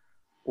で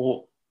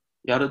を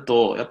やる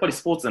と、やっぱり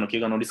スポーツでの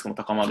怪我のリスクも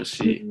高まる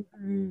し、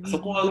そ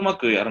こはうま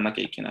くやらな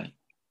きゃいけない。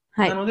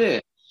なの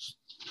で、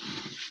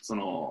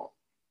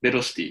ベ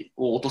ロシティ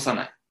を落とさ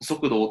ない、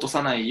速度を落と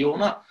さないよう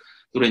な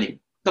トレーニン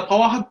グ。パ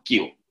ワー発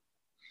揮を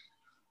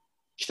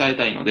鍛え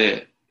たいの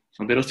で、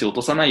ベロシティを落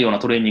とさないような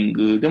トレーニン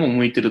グでも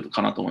向いてる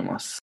かなと思いま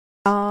す。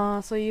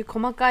そういう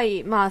細か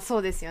い、まあそ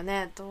うですよ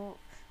ね。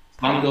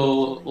バン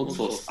ドを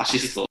アシ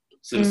スト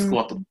するスク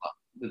ワットとか、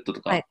ベッド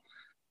とか、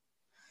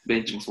ベ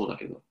ンチもそうだ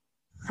けど。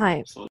は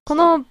い。こ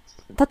の、例え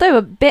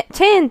ば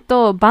チェーン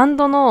とバン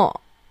ド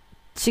の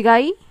違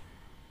いっ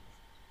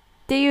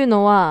ていう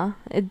のは、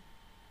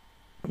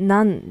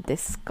何で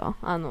すか？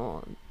バ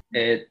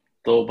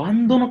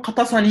ンドの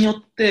硬さによ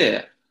っ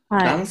て、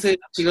男性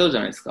が違うじゃ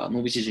ないですか。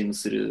伸び縮み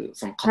する、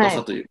その硬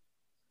さという。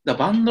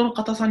バンドの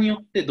硬さによ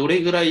ってど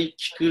れぐらい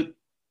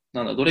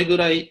どれぐ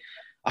らい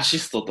アシ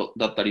スト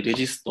だったりレ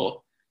ジス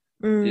ト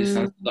うんレジス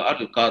タンスがあ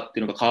るかって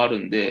いうのが変わる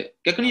んで、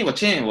逆に言えば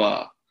チェーン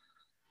は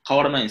変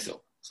わらないんです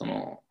よ。そ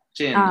の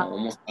チェーンの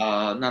重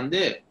さなん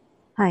で、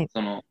はい。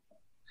その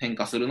変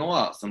化するの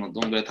はその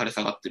どんぐらい垂れ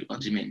下がってるか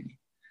地面に。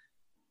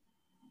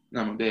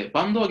なので、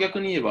バンドは逆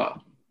に言え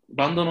ば、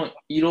バンドの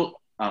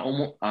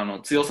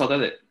強さ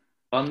で、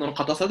バンドの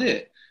硬さ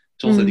で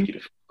調整でき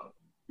る、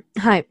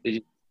はい。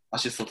ア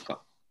シストと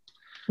か。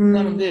うん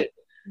なので、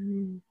う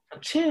ん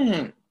チェ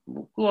ーン、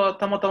僕は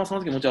たまたまそ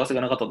の時持ち合わせ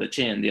がなかったので、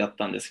チェーンでやっ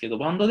たんですけど、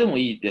バンドでも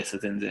いいです、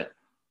全然。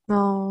あ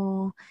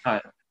ーは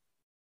い。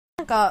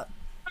なんか、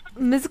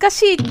難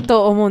しい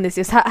と思うんです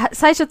よ。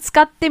最初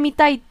使ってみ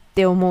たいっ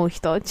て思う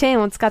人、チェー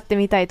ンを使って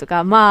みたいと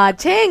か、まあ、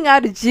チェーンがあ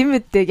るジム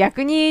って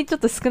逆にちょ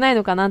っと少ない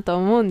のかなと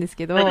思うんです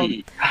けど、は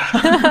い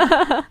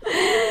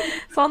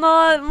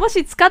も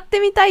し使って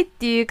みたいっ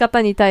ていう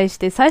方に対し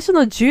て、最初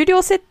の重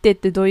量設定っ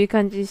てどういう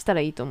感じにした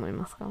らいいと思い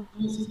ますか？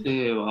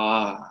で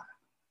は、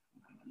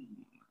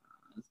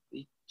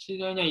一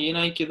概には言え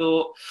ないけ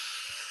ど、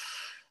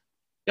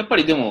やっぱ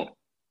りでも、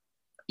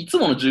いつ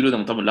もの重量で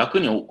も多分楽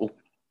に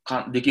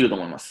できると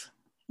思います。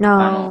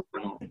あ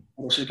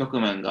押し局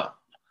面が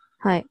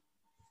はい。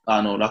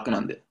楽な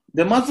んで。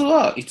で、まず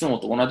はいつも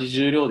と同じ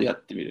重量でや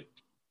ってみる。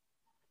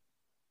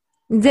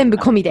全部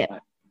込みで。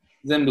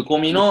全部込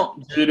みの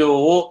重量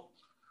を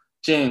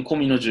チェーン込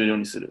みの重量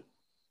にする。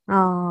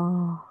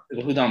あ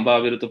普段バ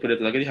ーベルとプレー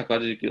トだけで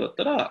180キロだっ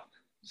たら、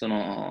そ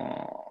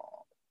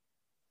の、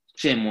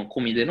チェーンも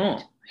込みでの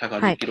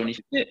180キロに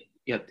して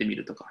やってみ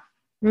るとか。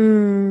で、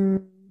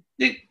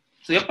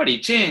やっぱ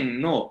りチェー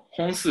ンの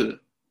本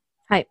数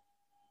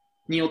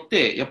によっ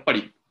て、やっぱ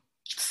り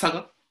きつさ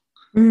が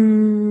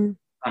変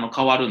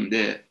わるん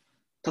で、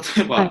例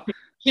えば、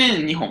チェ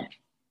ーン2本、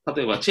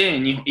例えばチェー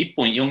ン2本、1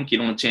本4キ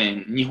ロのチ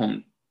ェーン2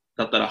本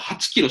だったら8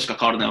キロしか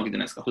変わらないわけじゃ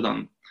ないですか、普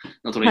段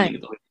のトレーニ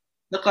ングと。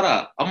だか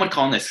ら、あんまり変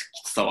わらないです、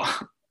きつさは。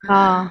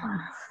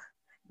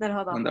なる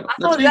ほど。なんだろ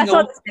う。そうです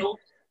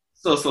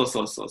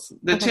ね。そう。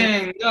で、チ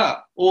ェーン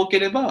が多け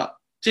れば、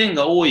チェーン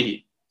が多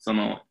い、そ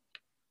の、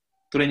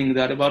トレーニング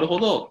であればあるほ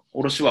ど、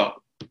下ろしは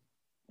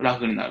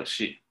楽になる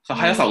し、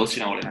速さは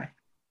失われない。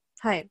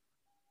はい。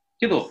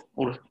けど、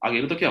上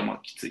げるときはまあ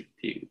きついっ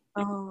ていう。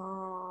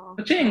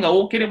チェーンが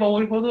多ければ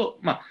多いほど、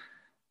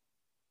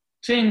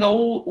チェーンが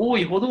多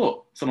いほ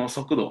ど、その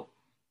速度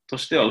と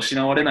しては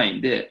失われない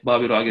んで、バ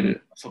ーベルを上げ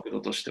る速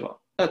度としては。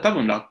だから多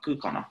分楽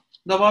かな。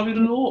バーベ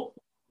ルの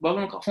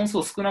本数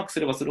を少なくす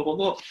ればするほ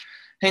ど、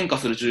変化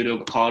する重量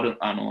が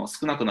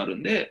少なくなる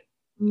んで、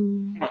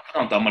普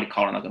段とあんまり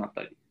変わらなくなっ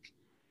たり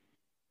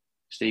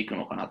していく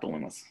のかなと思い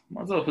ます。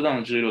まずは普段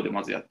の重量で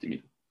まずやってみ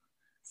る。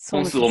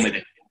本数多め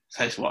で、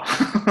最初は。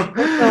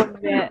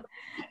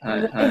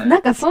な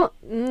んかチェー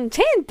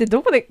ンって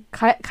どこで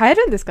買え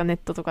るんですか、ネッ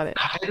トとかで。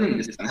買えるん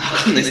ですかね。わ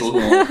かんないで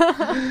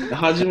す。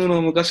初め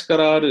の昔か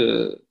らあ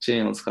るチ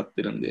ェーンを使っ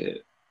てるん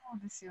で。そう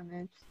ですよ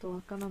ね。ちょっと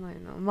わからない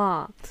な。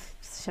まあ、ちょ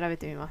っと調べ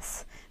てみま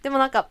す。でも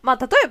なんか、例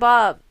え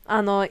ば、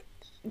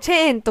チ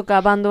ェーンと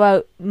かバンド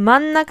は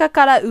真ん中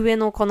から上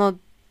のこの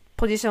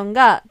ポジション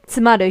が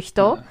詰まる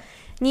人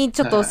に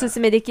ちょっとおすす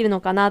めできるの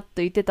かなと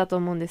言ってたと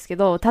思うんですけ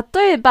ど、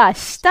例えば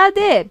下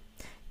で、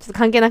ちょっと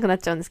関係なくなっ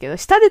ちゃうんですけど、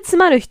下で詰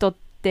まる人っ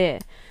て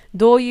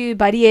どういう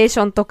バリエーシ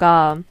ョンと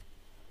か、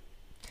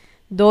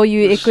どう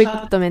いうエクイ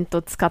プメント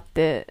を使っ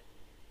て、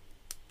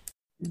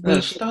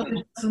下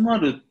で詰ま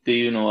るって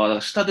いうのは、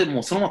下で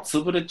もうそのまま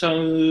潰れちゃ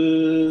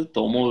う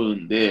と思う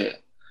ん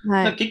で、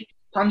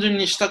単純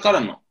に下か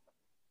らの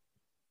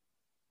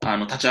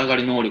立ち上が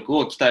り能力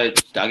を鍛え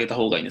てあげた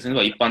方がいいんです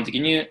ね。一般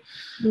的に、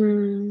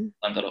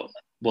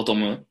ボト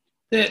ム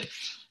で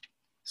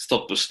スト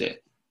ップし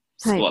て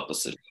スクワット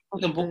する。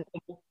でも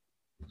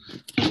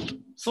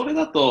それ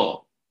だ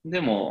と、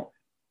でも、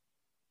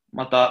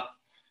また、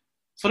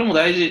それも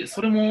大事、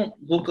それも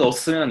僕はお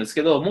すすめなんです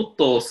けど、もっ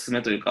とおすす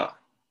めというか、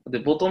で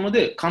ボトム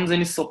で完全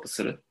にストップ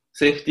する。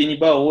セーフティーに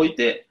バーを置い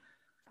て、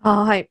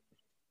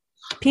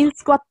ピン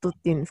スクワットっ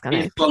ていうんですか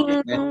ね。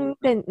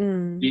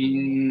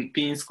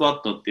ピンスクワ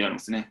ットって言われま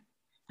すね。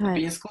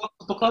ピンスクワッ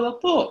トとかだ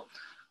と、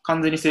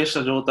完全に静止し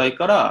た状態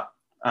から、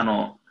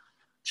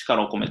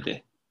力を込め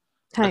て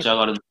立ち上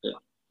がるの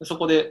で、そ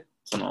こで、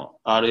その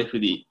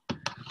RFD、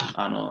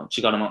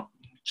力の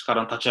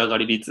立ち上が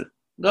り率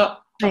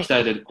が鍛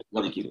えるこ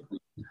とができる。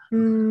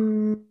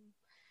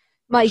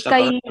一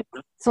回、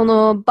そ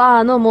のバ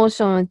ーのモー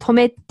ションを止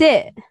め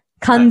て、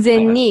完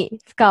全に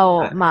負荷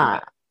を、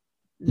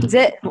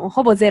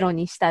ほぼゼロ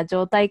にした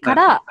状態か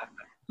ら、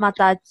ま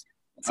た、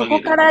そこ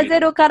から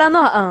ゼロから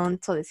の、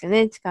そうですよ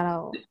ね、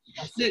力を。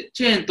で、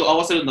チェーンと合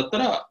わせるんだった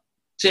ら、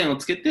チェーンを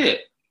つけ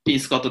て、ピン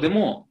スクワットで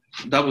も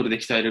ダブルで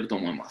鍛えれると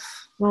思いま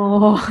す。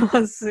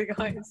す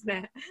ごいです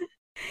ね。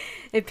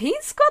ピン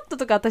スクワット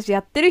とか私や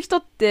ってる人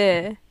っ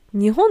て、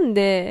日本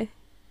で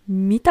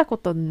見たこ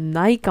と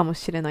ないかも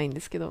しれないんで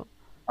すけど。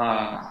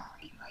な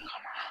い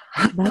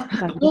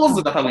かな。ポー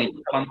ズが多分一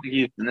般的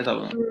ですね、多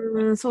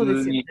分。そう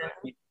ですよね。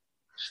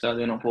下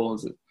でのポー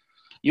ズ。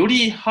よ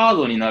りハー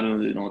ドにな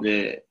るの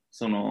で、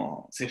そ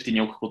のセーフティー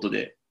に置くこと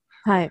で、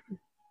立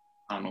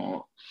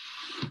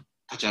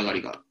ち上が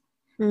りが。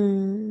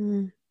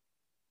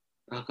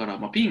だから、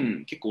まあ、ピ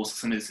ン結構おす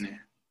すめです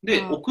ね。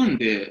で、あ置くん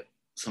で、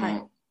その、は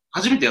い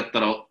初めてやった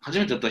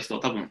人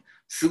は多分、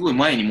すごい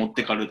前に持っ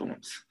てかれると思うん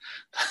です。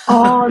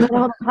あー、なるほ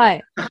ど。は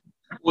い。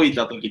置い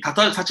たとき、立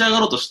ち上が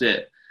ろうとし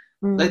て、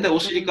うんだいたい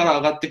お尻から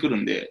上がってくる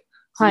んで、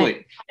すはい。ご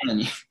い、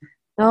何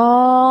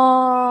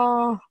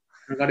あ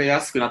流れや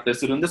すくなったり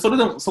するんで、それ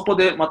でもそこ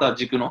でまた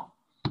軸の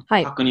ー、は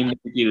い。確認も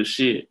できる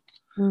し、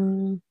う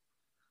ん。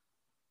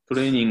ト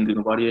レーニング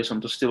のバリエーション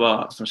として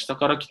は、その下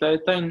からの立ち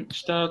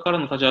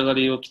上が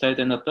りを鍛え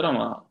たいんだったら、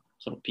まあ、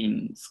そのピ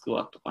ンスク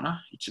ワットか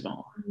な、一番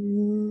は。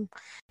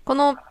こ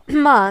の、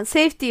まあ、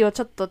セーフティーを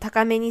ちょっと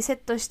高めにセ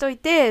ットしとい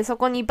て、そ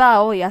こに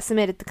バーを休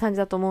めるって感じ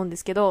だと思うんで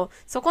すけど、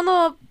そこ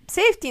の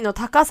セーフティーの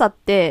高さっ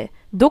て、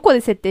どこで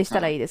設定した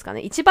らいいですか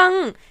ね。一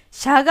番、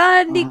しゃ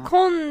がり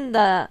込ん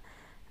だ、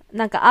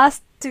なんか、アー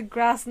ストゥグ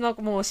ラスの、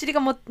もうお尻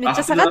がめっち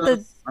ゃ下がった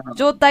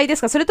状態で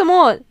すか？それと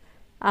も、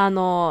パ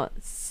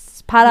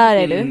ラ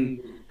レ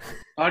ル？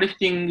パワーリフ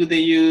ティング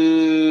で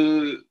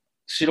いう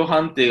白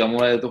判定がも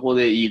らえるところ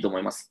でいいと思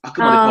います。あ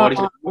くまでパワ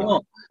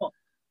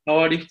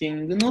ーリフティ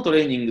ングのト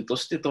レーニングと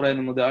して捉え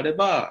るのであれ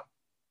ば、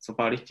その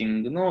パワーリフティ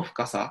ングの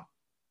深さ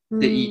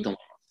でいいと思い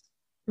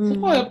ます。そ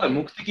こはやっぱり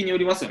目的によ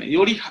りますよね。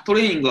よりト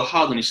レーニングを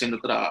ハードにしてんだっ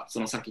たら、そ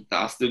のさっき言っ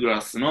たアストゥグ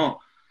ラスの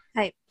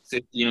セ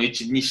ーフティーの位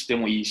置にして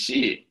もいい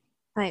し、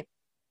はい。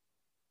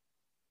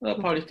パワ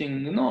ーリフティ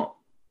ングの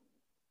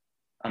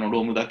ロ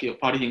ームだけを、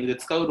パワーリフティングで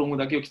使うローム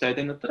だけを鍛え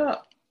たいんだった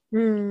ら、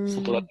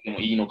外だけで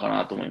もいいのか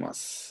なと思いま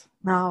す。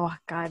わ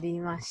かり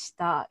まし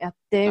た。やっ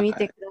てみ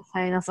てくだ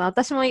さいな。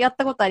私もやっ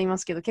たことありま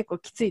すけど、結構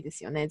きついで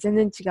すよね。全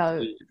然違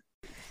う。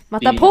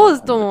またポー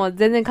ズとも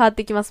全然変わっ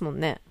てきますもん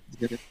ね。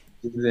全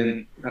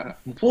然、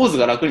ポーズ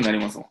が楽になり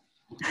ますもん。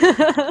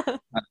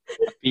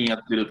ピンや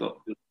ってる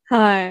と。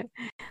はい。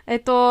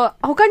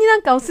他にな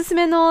んかおすす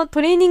めの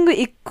トレーニング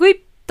エクイ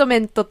プメ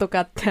ントと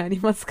かってあ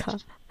りますか？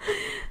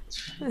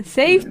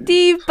セーフテ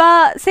ィー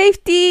バ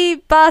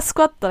ース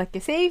クワットだっけ？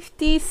セーフ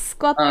ティース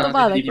クワット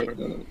バーだっ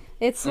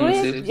け？そ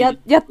れ、やっ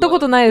たこ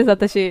とないです、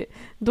私。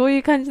どうい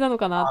う感じなの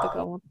かなと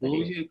か思って。どう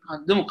いう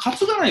感じでも、担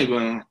がない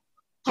分、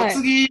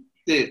担ぎっ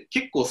て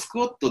結構スク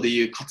ワットで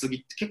いう担ぎ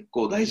って結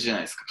構大事じゃな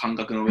いですか、感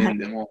覚の面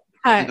でも。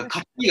はい。なんか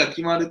担ぎが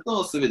決まる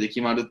と全て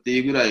決まるってい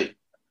うぐらい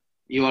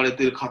言われ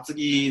てる担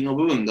ぎの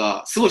部分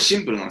がすごいシ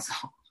ンプルなんですよ。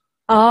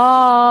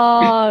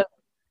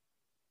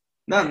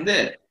なん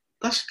で、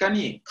確か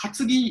に担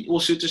ぎ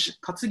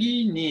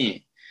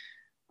に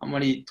あんま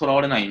りとら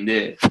われないん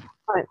で、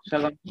はい、しゃ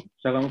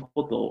がむ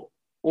こと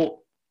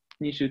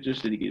に集中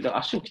してできる。だか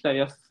ら足を鍛え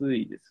やす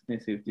いですね、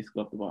セーフティースク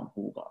ワットバーの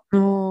方が。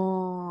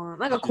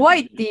なんか怖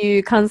いってい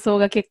う感想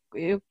が結構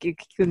よく聞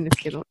くんです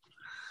けど。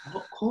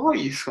怖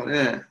いですか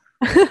ね。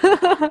わ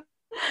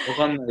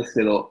かんないです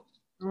けど。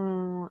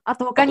あ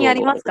と他にあ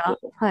りますか？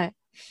はい。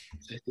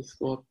セーフティース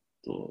クワッ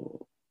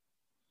ト。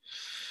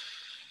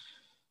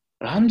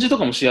ランジと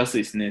かもしやす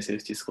いですね、セー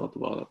フティースクワット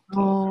バーだった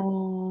ら。他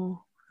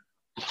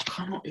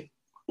の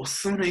お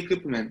すすめのエクイ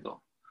プメント。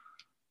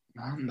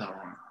なんだろう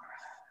な。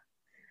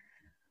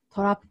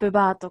トラップ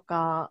バーと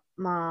か、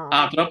ト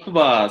ラップ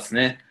バーです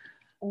ね。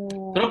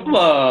トラップ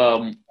バ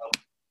ー、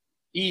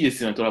いいで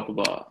すよね、トラップ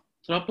バー。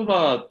トラップ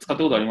バー使っ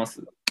たことありま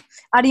す？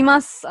あり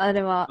ます、あ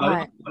れは。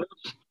はい。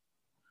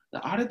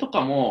あれと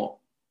かも、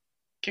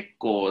結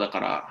構、だか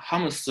ら、ハ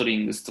ムストリ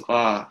ングスと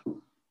か、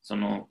そ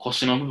の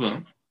腰の部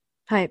分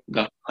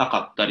が高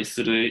かったり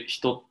する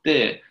人っ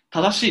て、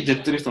正しいデ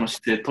ッドリフトの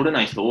姿勢取れ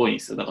ない人多いんで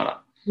すよ。だか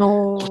ら、背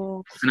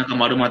中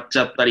丸まっち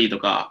ゃったりと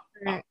か、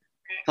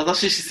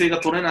正しい姿勢が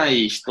取れな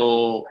い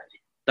人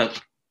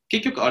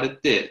結局あれっ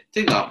て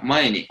手が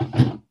前に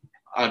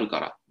ある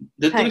から、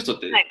デッドリフトっ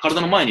て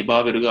体の前に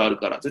バーベルがある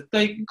から、絶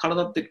対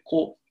体って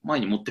こう前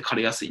に持ってか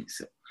れやすいんで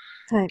すよ。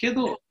け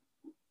ど、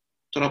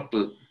トラッ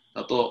プ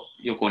だと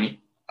横に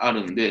あ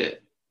るん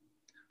で、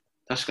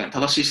確かに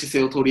正しい姿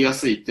勢を取りや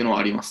すいっていうのは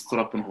あります、ト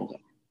ラップの方が。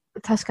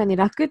確かに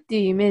楽って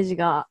いうイメージ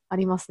があ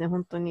りますね、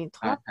本当に。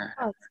トラップバ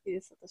ー好きで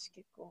す、私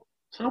結構。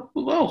トラッ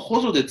プバーを補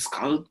助で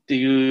使うって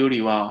いうよ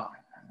りは、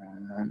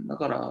だ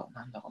から、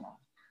なんだかな。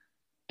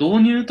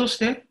導入とし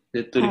て、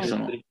デッドリフト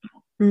の。導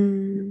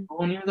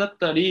入だっ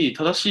たり、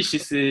正しい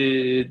姿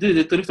勢で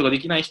デッドリフトがで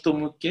きない人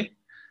向け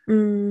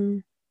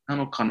な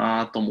のか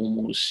なとも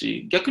思う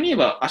し、逆に言え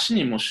ば足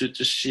にも集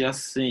中しや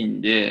すい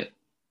んで、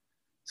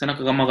背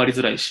中が曲がり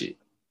づらいし、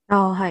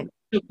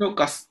強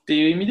化すって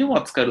いう意味で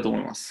は使えると思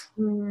います。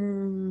す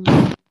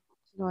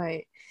ご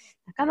い。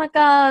なかな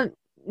か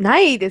な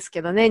いです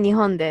けどね、日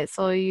本で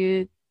そう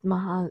いう、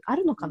あ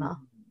るのか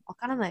な？わ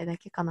からないだ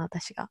けかな、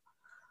私が。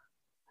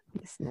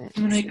ですね。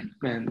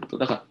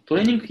だからト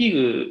レーニング器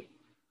具、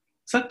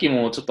さっき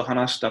もちょっと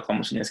話したか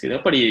もしれないですけど、や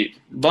っぱり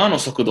バーの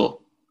速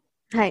度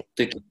っ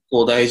て結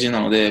構大事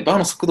なので、バー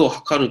の速度を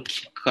測る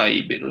機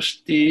械、ベロ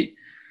シティ、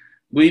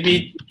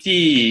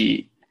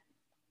VBT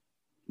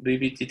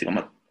っていう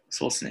か、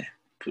そうですね、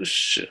プッ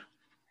シュ。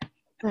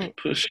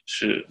プッシ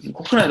ュ。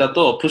国内だ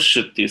とプッシ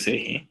ュっていう製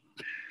品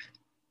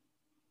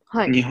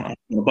はい。日本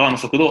バーの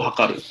速度を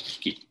測る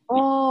機器。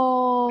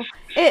おー。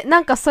な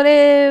んかそ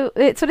れ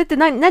って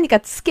何か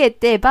つけ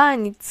て、バー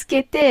につ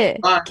けて、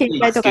携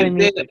帯とかで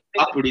見る。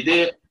アプリ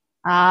で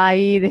ああ、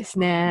いいです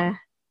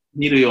ね。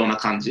見るような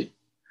感じ。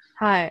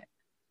はい。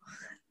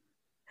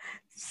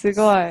す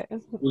ごい。プ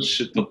ッ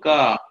シュと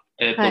か、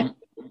はい。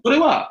それ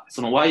は、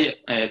そのワ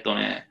イ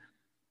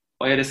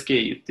ヤレス経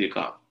由っていう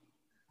か、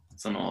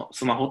その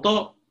スマホ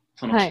と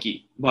その機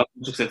器、バー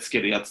に直接つ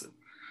けるやつ。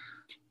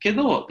け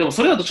ど、でも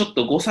それだとちょっ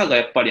と誤差が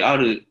やっぱりあ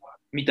る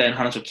みたいな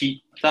話を聞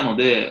いたの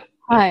で、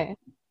はい。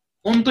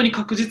本当に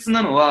確実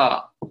なの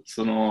は、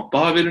その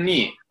バーベル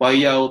にワ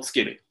イヤーをつ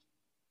ける。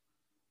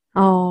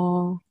あ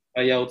あ。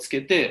ワイヤーをつ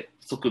けて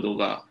速度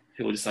が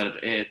表示され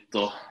る。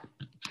ど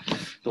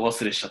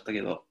忘れしちゃった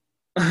けど。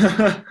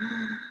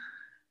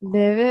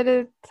レベ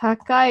ル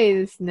高い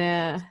です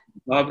ね。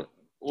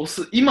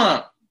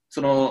今、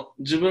その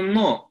自分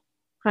の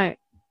はい。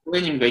トレ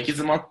ーニングが行き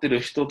詰まってる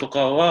人と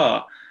か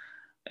は、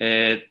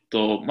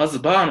まず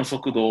バーの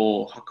速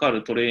度を測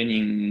るトレーニ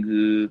ン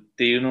グっ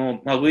ていうの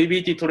を、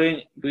VBT、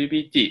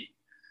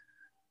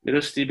ベ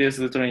ロシティベー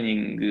ストレーニ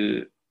ン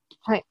グ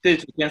で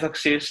検索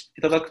して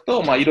いただく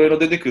と、いろいろ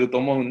出てくると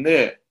思うん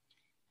で、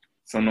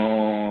そ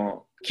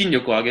の、筋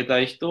力を上げた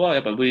い人は、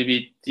やっぱ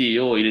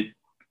VBT を入れ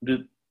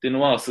るっていう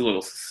のはすごい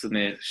おすす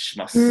めし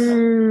ます。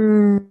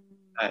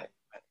はい。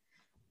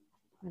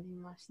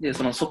で、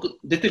その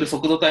出てる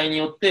速度帯に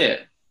よっ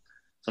て、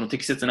その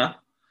適切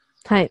な、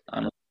負荷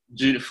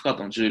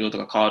との重量と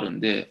か変わるん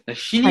で、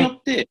日によ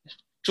って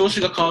調子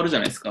が変わるじゃ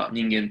ないですか、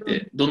人間っ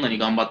て。どんなに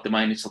頑張って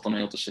毎日整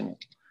えようとしても。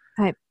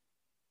はい。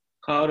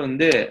変わるん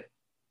で、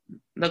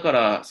だか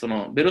ら、そ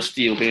の、ベロシ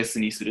ティをベース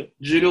にする。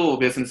重量を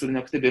ベースにするんじ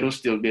ゃなくて、ベロ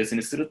シティをベース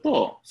にする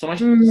と、その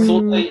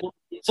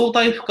相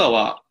対負荷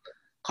は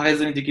変え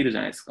ずにできるじ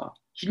ゃないですか。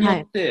日によ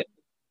って、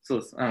そう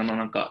です。な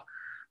んか、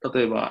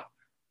例えば、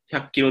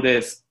100キロ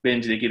でベ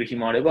ンチできる日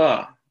もあれ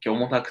ば、今日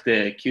重たく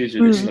て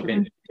90でしかベ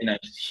ンチできない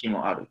日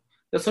もある。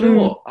でそれ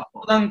をアッ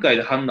プ段階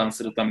で判断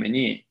するため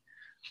に、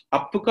ア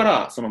ップか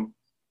らその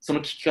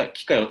機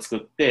械を作っ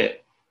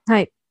て、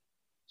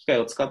機械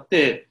を使っ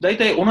て、大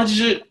体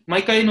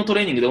毎回のト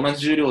レーニングで同じ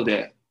重量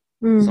で、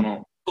そ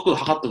の速度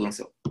測っておくんで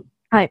すよ。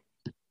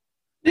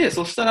で、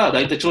そしたら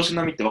大体調子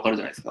並みってわかる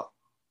じゃないですか。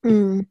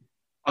今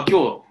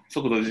日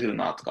速度出てる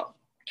なとか、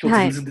今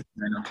日全然出て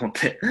ないなと思っ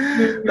て。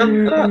だっ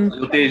たら、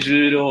予定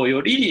重量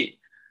より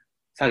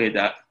下げ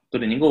たト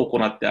レーニングを行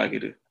ってあげ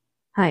る。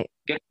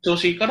逆調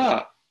子いいか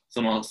ら、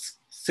その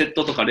セッ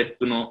トとかレッ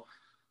プの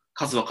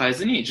数は変え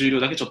ずに重量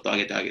だけちょっと上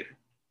げてあげる。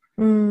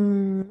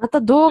また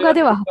動画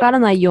では測ら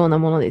ないような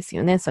ものです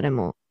よね、それ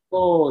も。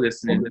そうで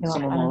すね。そ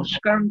の主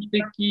観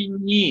的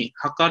に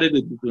測れ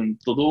る部分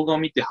と動画を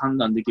見て判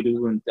断できる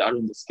部分ってあ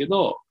るんですけ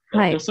ど、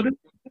でもそれ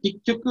結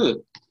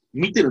局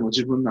見てるの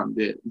自分なん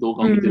で、動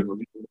画を見てるの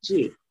自分だ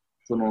し、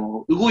そ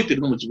の動いて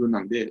るのも自分な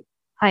んで、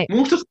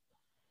もう一つ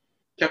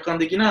客観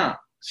的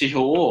な指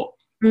標を置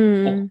くっ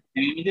て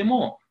いう意味で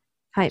も、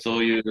そ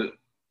ういう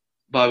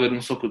バーベル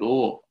の速度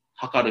を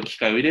測る機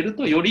械を入れる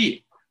と、よ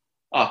り、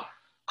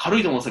軽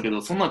いと思ってたけ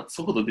ど、そんな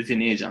速度出て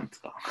ねえじゃんと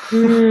か。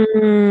確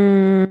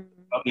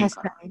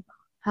かに。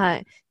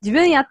自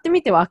分やって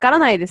みてわから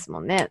ないです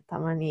もんね、た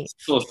まに。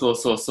そう。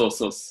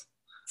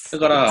だ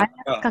から、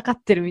かか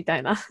ってるみた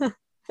いな。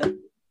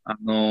な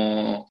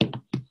ん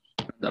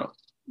だろう。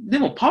で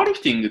も、パワーリ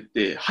フティングっ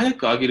て早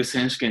く上げる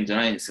選手権じゃ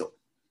ないんですよ。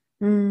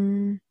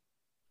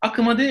あ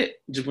くま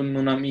で自分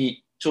の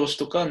調子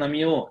とか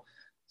波を、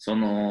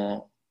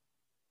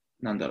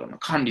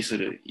管理す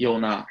るよ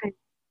うな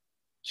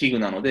器具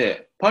なの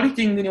で、パワーリフ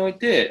ティングにおい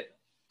て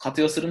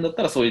活用するんだっ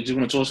たら、そういう自分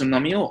の調子の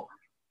波を、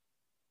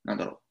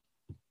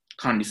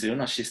管理するよう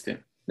なシステ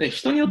ム。で、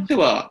人によって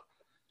は、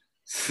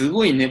す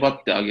ごい粘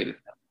ってあげ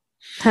る。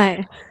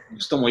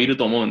人もいる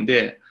と思うん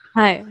で、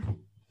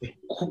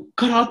こっ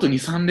からあと2、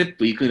3レッ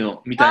プいく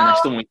のみたいな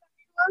人もいる。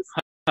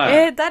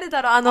誰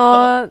だ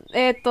ろう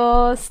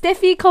ステ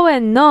フィー・コエ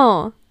ン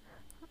の、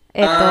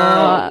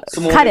彼。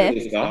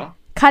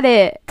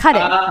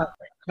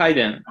ハイ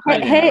デン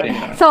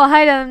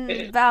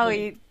バウ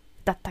イ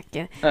だったっ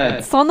け、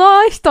そ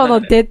の人の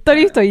デッド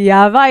リフト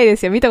やばいで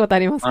すよ。見たことあ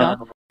りますか？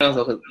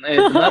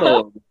な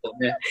ろ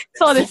うね。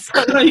そうです。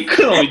そっから行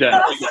くのみたい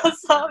な。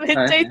そう、めっち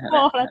ゃいつ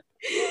も笑って。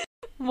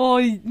も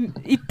う、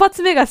一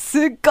発目がす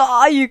っ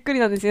ごいゆっくり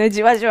なんですよね。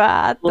じわじ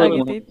わーっと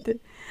上げていって。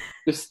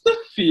ステ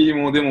フィ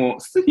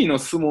ーの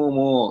相撲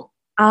も、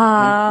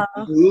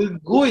す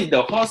ごい、フ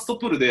ァースト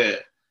プル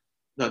で、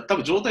多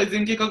分状態前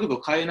傾角度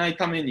を変えない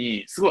ため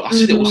に、すごい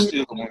足で押して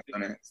ると思うんですよ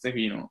ね、ステフ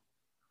ィーの。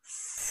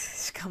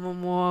しかも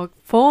もう、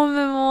フォー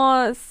ム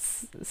も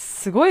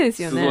すごいで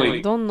すよね。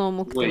どんな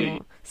重くて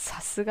も。さ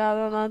すが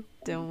だなっ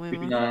て思いま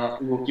す。的な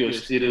動きを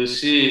してる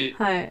し、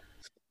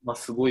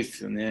すごいで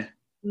すよね。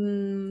ス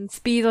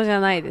ピードじゃ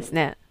ないです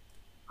ね。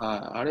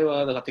あれ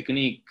は、だからテク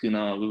ニック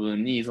な部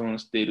分に依存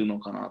しているの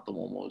かなと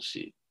も思う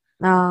し。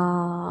し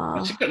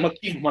っか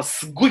り、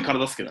すっごい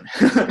体ですけどね。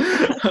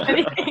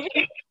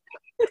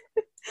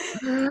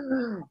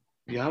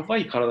やば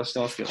い体して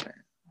ますけどね。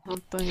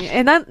本当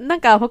に。な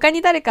んか他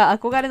に誰か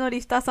憧れのリ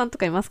フターさんと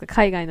かいますか？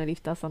海外のリ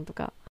フターさんと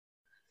か。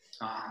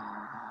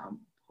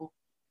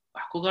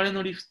憧れ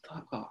のリフタ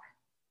ーか。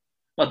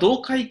まあ、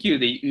同階級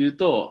で言う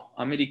と、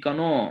アメリカ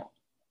の、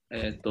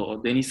デ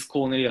ニス・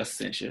コーネリアス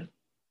選手。ス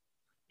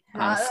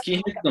キ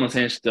ンヘッドの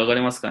選手ってわか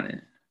りますか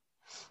ね？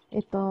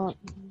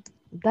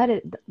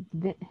誰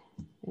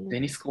デ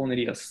ニス・コーネ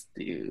リアスっ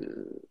てい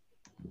う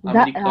ア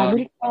メリ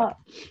カ。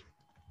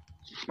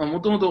も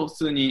ともと普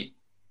通に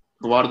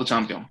ワールドチャ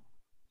ンピオン、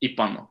一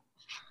般の。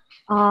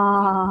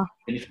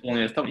デニス・コーネ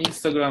リアス、多分イン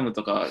スタグラム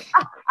とか。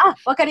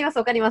わかります。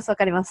はい。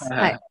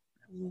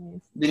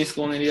デニス・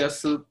コーネリア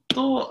ス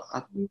と、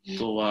あ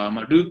とは、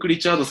ルーク・リ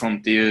チャードソン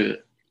ってい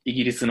うイ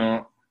ギリス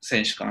の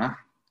選手かな。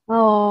ル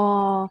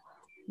ー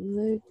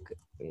ク・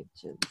リ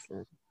チャード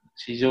ソン。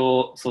史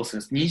上、そうで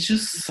すね、20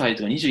歳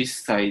とか21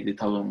歳で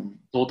多分、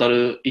トータ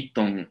ル1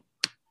トン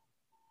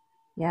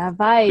や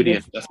ばい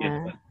です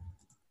ね。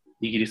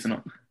イギリス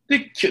の。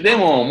で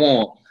も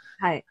も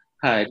う、はい。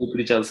はい、ルーク・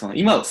リチャードソン。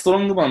今、ストロ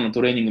ングマンの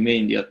トレーニングメ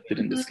インでやって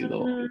るんですけ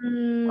ど、は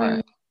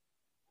い。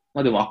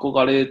でも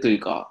憧れという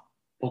か、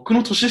僕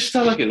の年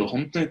下だけど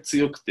本当に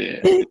強く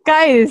て。で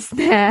かいです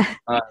ね。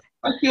階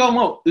級は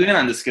もう上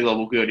なんですけど、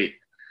僕より。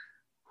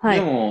はい。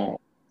でも、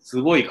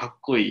すごいかっ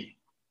こいい。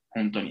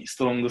本当に、ス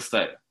トロングス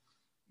タイル。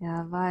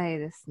やばい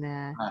です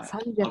ね。はい、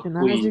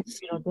370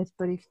キロデッ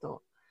ドリフ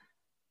ト。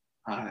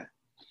はい。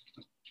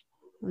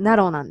ナ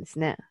ローなんです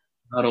ね。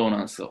ナローな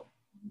んですよ。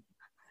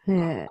かっ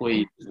こ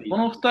いい。こ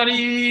の二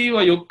人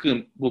はよ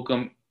く僕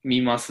は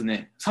見ます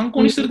ね。参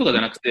考にしてるとかじ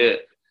ゃなく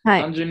て、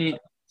単純に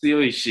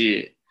強い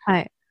し、は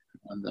い。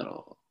なんだ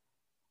ろ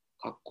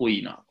う。かっこ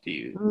いいなって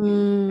いう。こ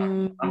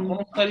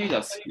の二人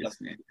が好きで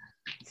すね。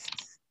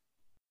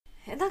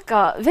なん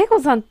か、ベコ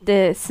さんっ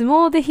て相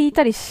撲で引い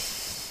たり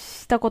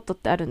したことっ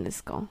てあるんで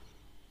すか？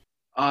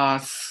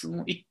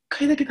一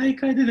回だけ大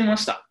会で出ま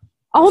した。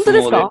本当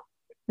ですか？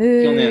去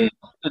年。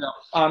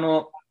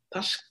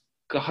確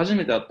か初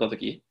めて会った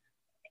時、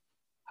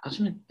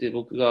初めて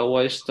僕がお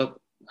会いした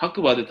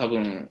白馬で多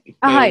分一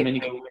回目に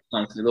来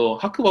たんですけど、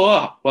白馬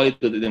はワイ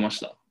ドで出まし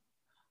た。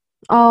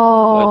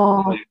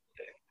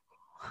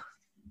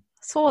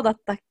そうだっ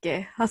たっ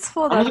け？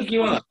そうだった。あの時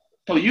は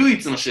多分唯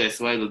一の試合で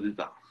す、ワイドで出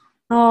た。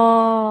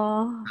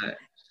は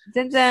い、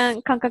全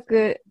然感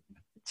覚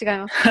違い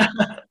ます。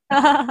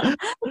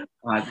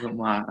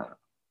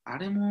あ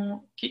れ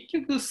も結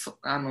局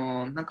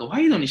なんか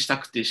ワイドにした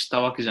くてした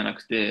わけじゃな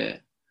く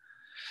て、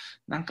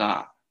なん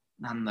だ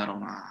ろう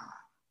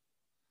な。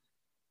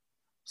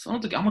その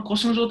時あんま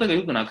腰の状態が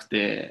良くなく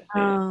て、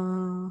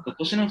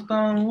腰の負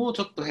担を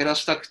ちょっと減ら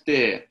したく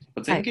て、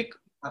前傾、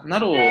ナ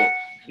ロー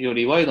よ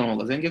りワイドの方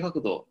が前傾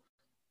角度、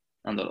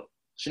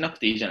しなく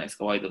ていいじゃないです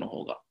か、ワイドの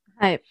方が。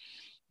はい。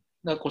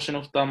だから腰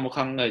の負担も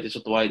考えてち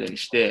ょっとワイドに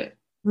して。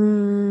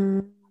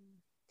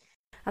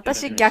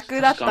私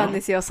逆だったん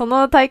ですよ。そ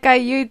の大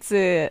会唯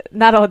一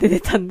ナローで出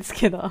たんです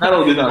けど。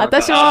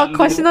私も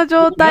腰の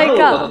状態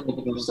が、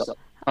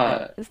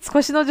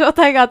腰の状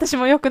態が私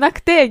も良くな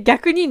くて、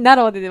逆にナ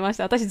ローで出まし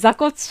た。私座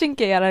骨神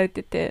経やられ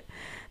てて、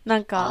な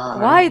んか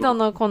ワイド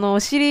のこのお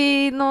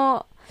尻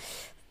の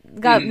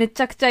がめ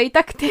ちゃくちゃ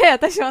痛くて、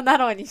私はナ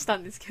ローにした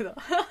んですけど。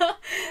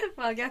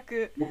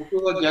逆。僕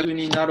は逆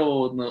にナ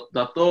ロー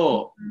だ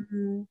と、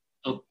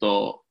ちょっ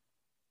と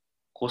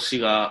腰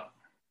が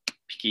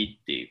ピキ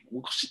ってい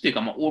う、腰っていう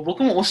か、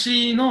僕もお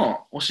尻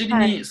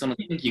にその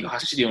電気が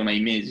走るようなイ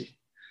メージ。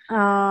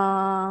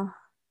多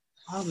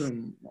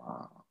分、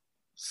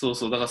そう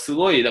そう、だからす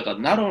ごい、だから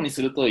ナローに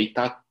すると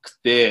痛く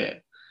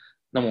て、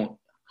でも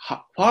フ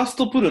ァース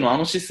トプルのあ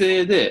の姿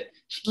勢で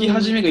引き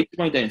始めが一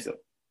番痛いんですよ。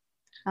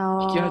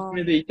引き始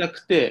めで痛く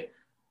て、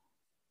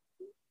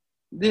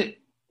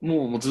で、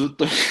もうずっ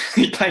と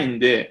痛いん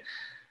で、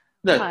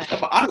だからやっ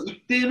ぱある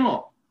一定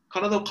の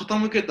体を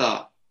傾け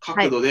た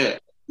角度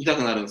で痛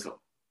くなるんですよ。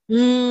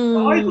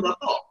ワイドだ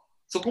と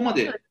そこま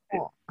で、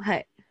そ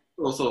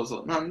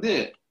うなん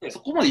で、そ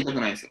こまで痛く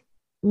ないんですよ。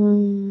ち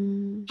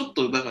ょっ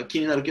とだから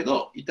気になるけ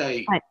ど痛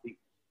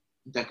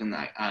く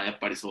ない。やっ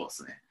ぱりそうで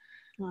すね。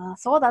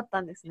そうだっ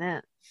たんです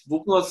ね。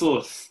僕はそ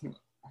うです。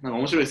なんか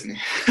面白いです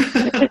ね。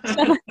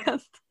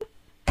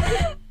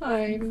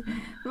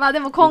で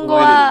も今後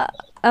は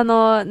ナ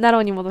ロ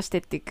ーに戻して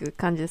っていく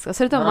感じですか？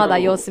それともまだ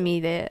様子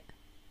見で？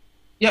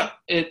いや、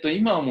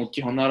今はもう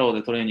基本ナロー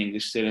でトレーニング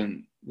してる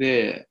ん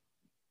で、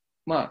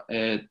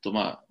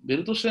ベ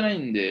ルトしてない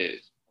ん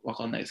でわ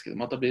かんないですけど、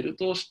またベル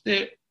トをし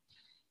て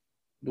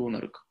どう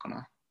なるかか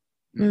な。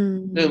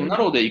でもナ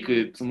ローで行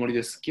くつもり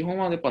です。基本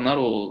はやっぱナ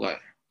ローが引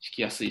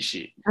きやすい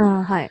し、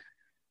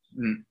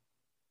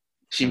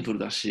シンプル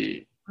だ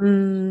し。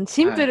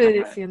シンプル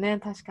ですよね、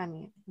確か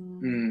に。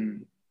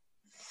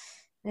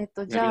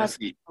じゃあ、そ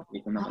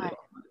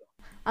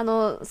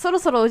ろ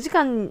そろお時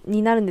間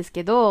になるんです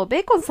けど、ベ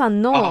ーコンさ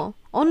んの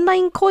オンラ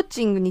インコー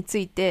チングにつ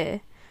い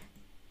て、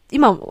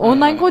今、オン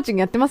ラインコーチン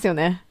グやってますよ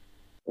ね。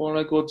オン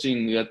ラインコーチ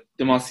ングやっ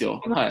てます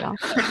よ。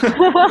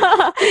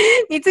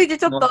について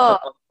ちょっと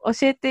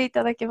教えてい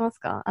ただけます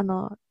か？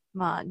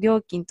料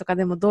金とか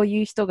でもどう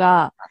いう人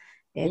が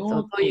料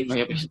どういう金が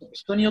やっぱ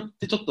人によっ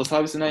てちょっとサ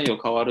ービス内容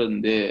変わる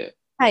んで、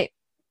はい。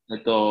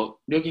料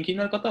金気に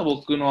なる方は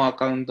僕のア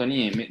カウント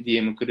に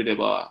DM くれれ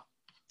ば、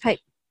は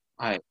い。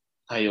はい、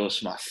対応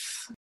しま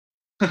す。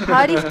パワ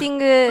ーリフティン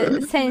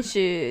グ選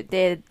手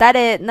で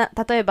例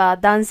えば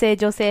男性、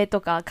女性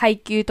とか階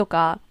級と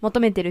か求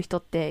めてる人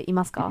ってい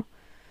ますか？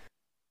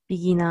ビ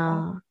ギ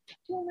ナ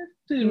求め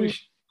てる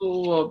人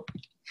は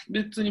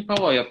別にパ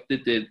ワーやって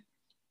て、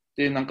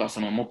で、なんかそ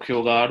の目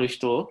標がある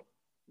人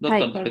だった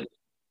ら誰でも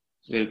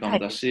ウェルカム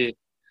だし、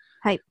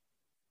はい。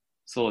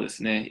そうで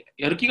すね。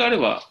やる気があれ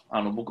ば、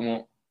僕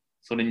も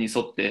それに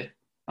沿って、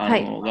は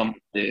い頑張っ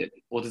て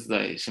お手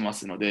伝いしま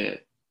すの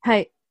で、は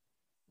い。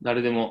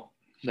誰でも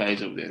大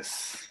丈夫で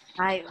す。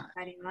はい、わ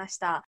かりまし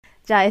た。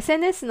じゃあ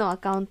SNS のア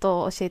カウン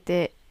トを教え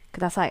てく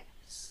ださい。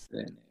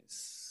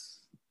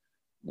SNS。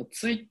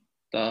ツイッ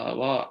ター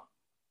は、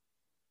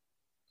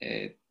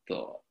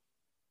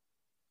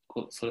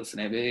そうです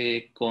ね、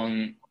ベーコ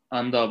ン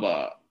アンダー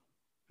バ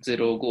ー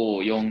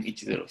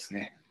05410です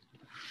ね。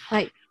は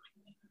い。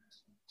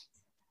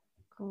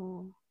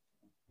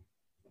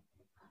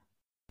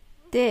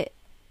で、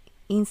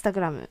インスタ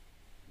グラム。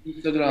イン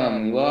スタグラ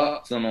ム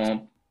は、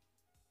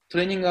ト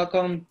レーニングア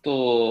カウン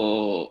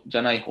トじ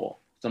ゃない方、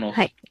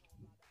はい。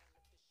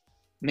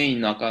メイ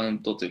ンのアカウン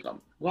トというか、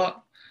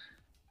は、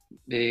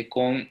ベー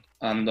コン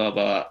アンダー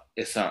バ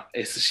ー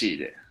SC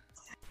で。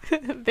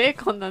ベ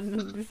ーコンな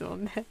んですも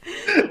んね。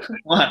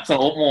まあ、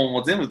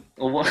もう全部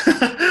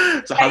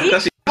恥ずか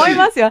しい。思い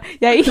ますよ。い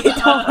や、いいと思い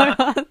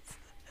ます。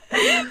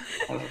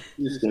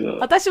ですけど、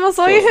私も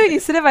そういう風に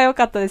すればよ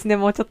かったですね。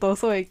もうちょっと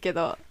遅いけ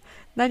ど。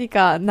何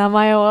か名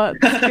前を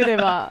作れ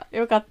ば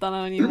よかった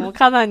のに、もう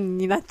カナン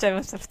になっちゃい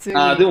ました、普通に。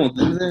でも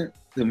全然、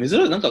珍し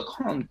い。なんか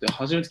カナンって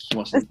初めて聞き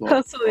ました。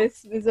そうで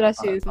す。珍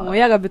しいです。もう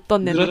親がぶっ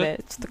飛んでるの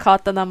で、ちょっと変わ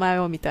った名前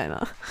をみたい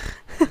な。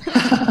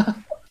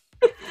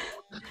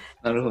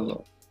なるほ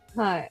ど。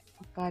はい。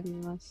わかり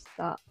まし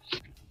た。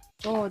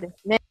そうで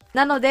すね。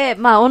なので、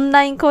まあ、オン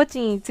ラインコーチ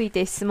につい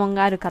て質問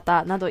がある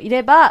方などい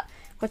れば、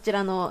こち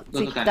らの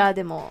ツイッター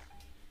でも、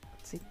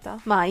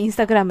まあ、インス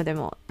タグラムで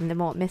もメ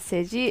ッ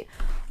セージ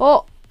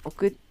を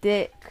送っ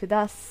てく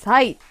だ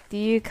さいっ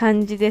ていう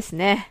感じです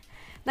ね。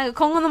なんか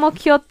今後の目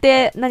標っ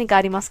て何か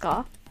あります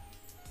か？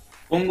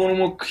今後の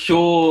目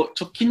標、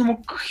直近の目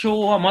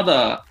標はま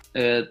だ、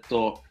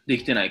で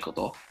きてないこ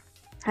と。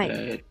は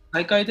い。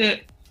大会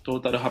でトー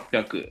タル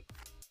800出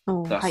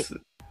す。はい、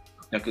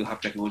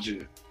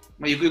850。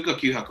まあ、ゆくゆくは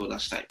900を出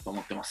したいと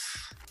思ってま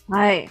す。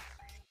はい。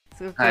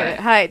すごく、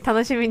はい、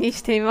楽しみに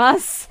していま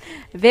す。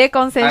ベー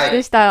コン選手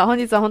でした。本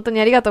日は本当に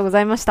ありがとうござ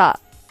いました。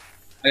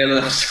ありがとう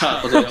ございまし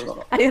た。こちらこ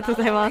そ。ありがとう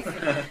ございます。あり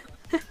がと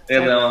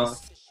うございま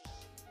す。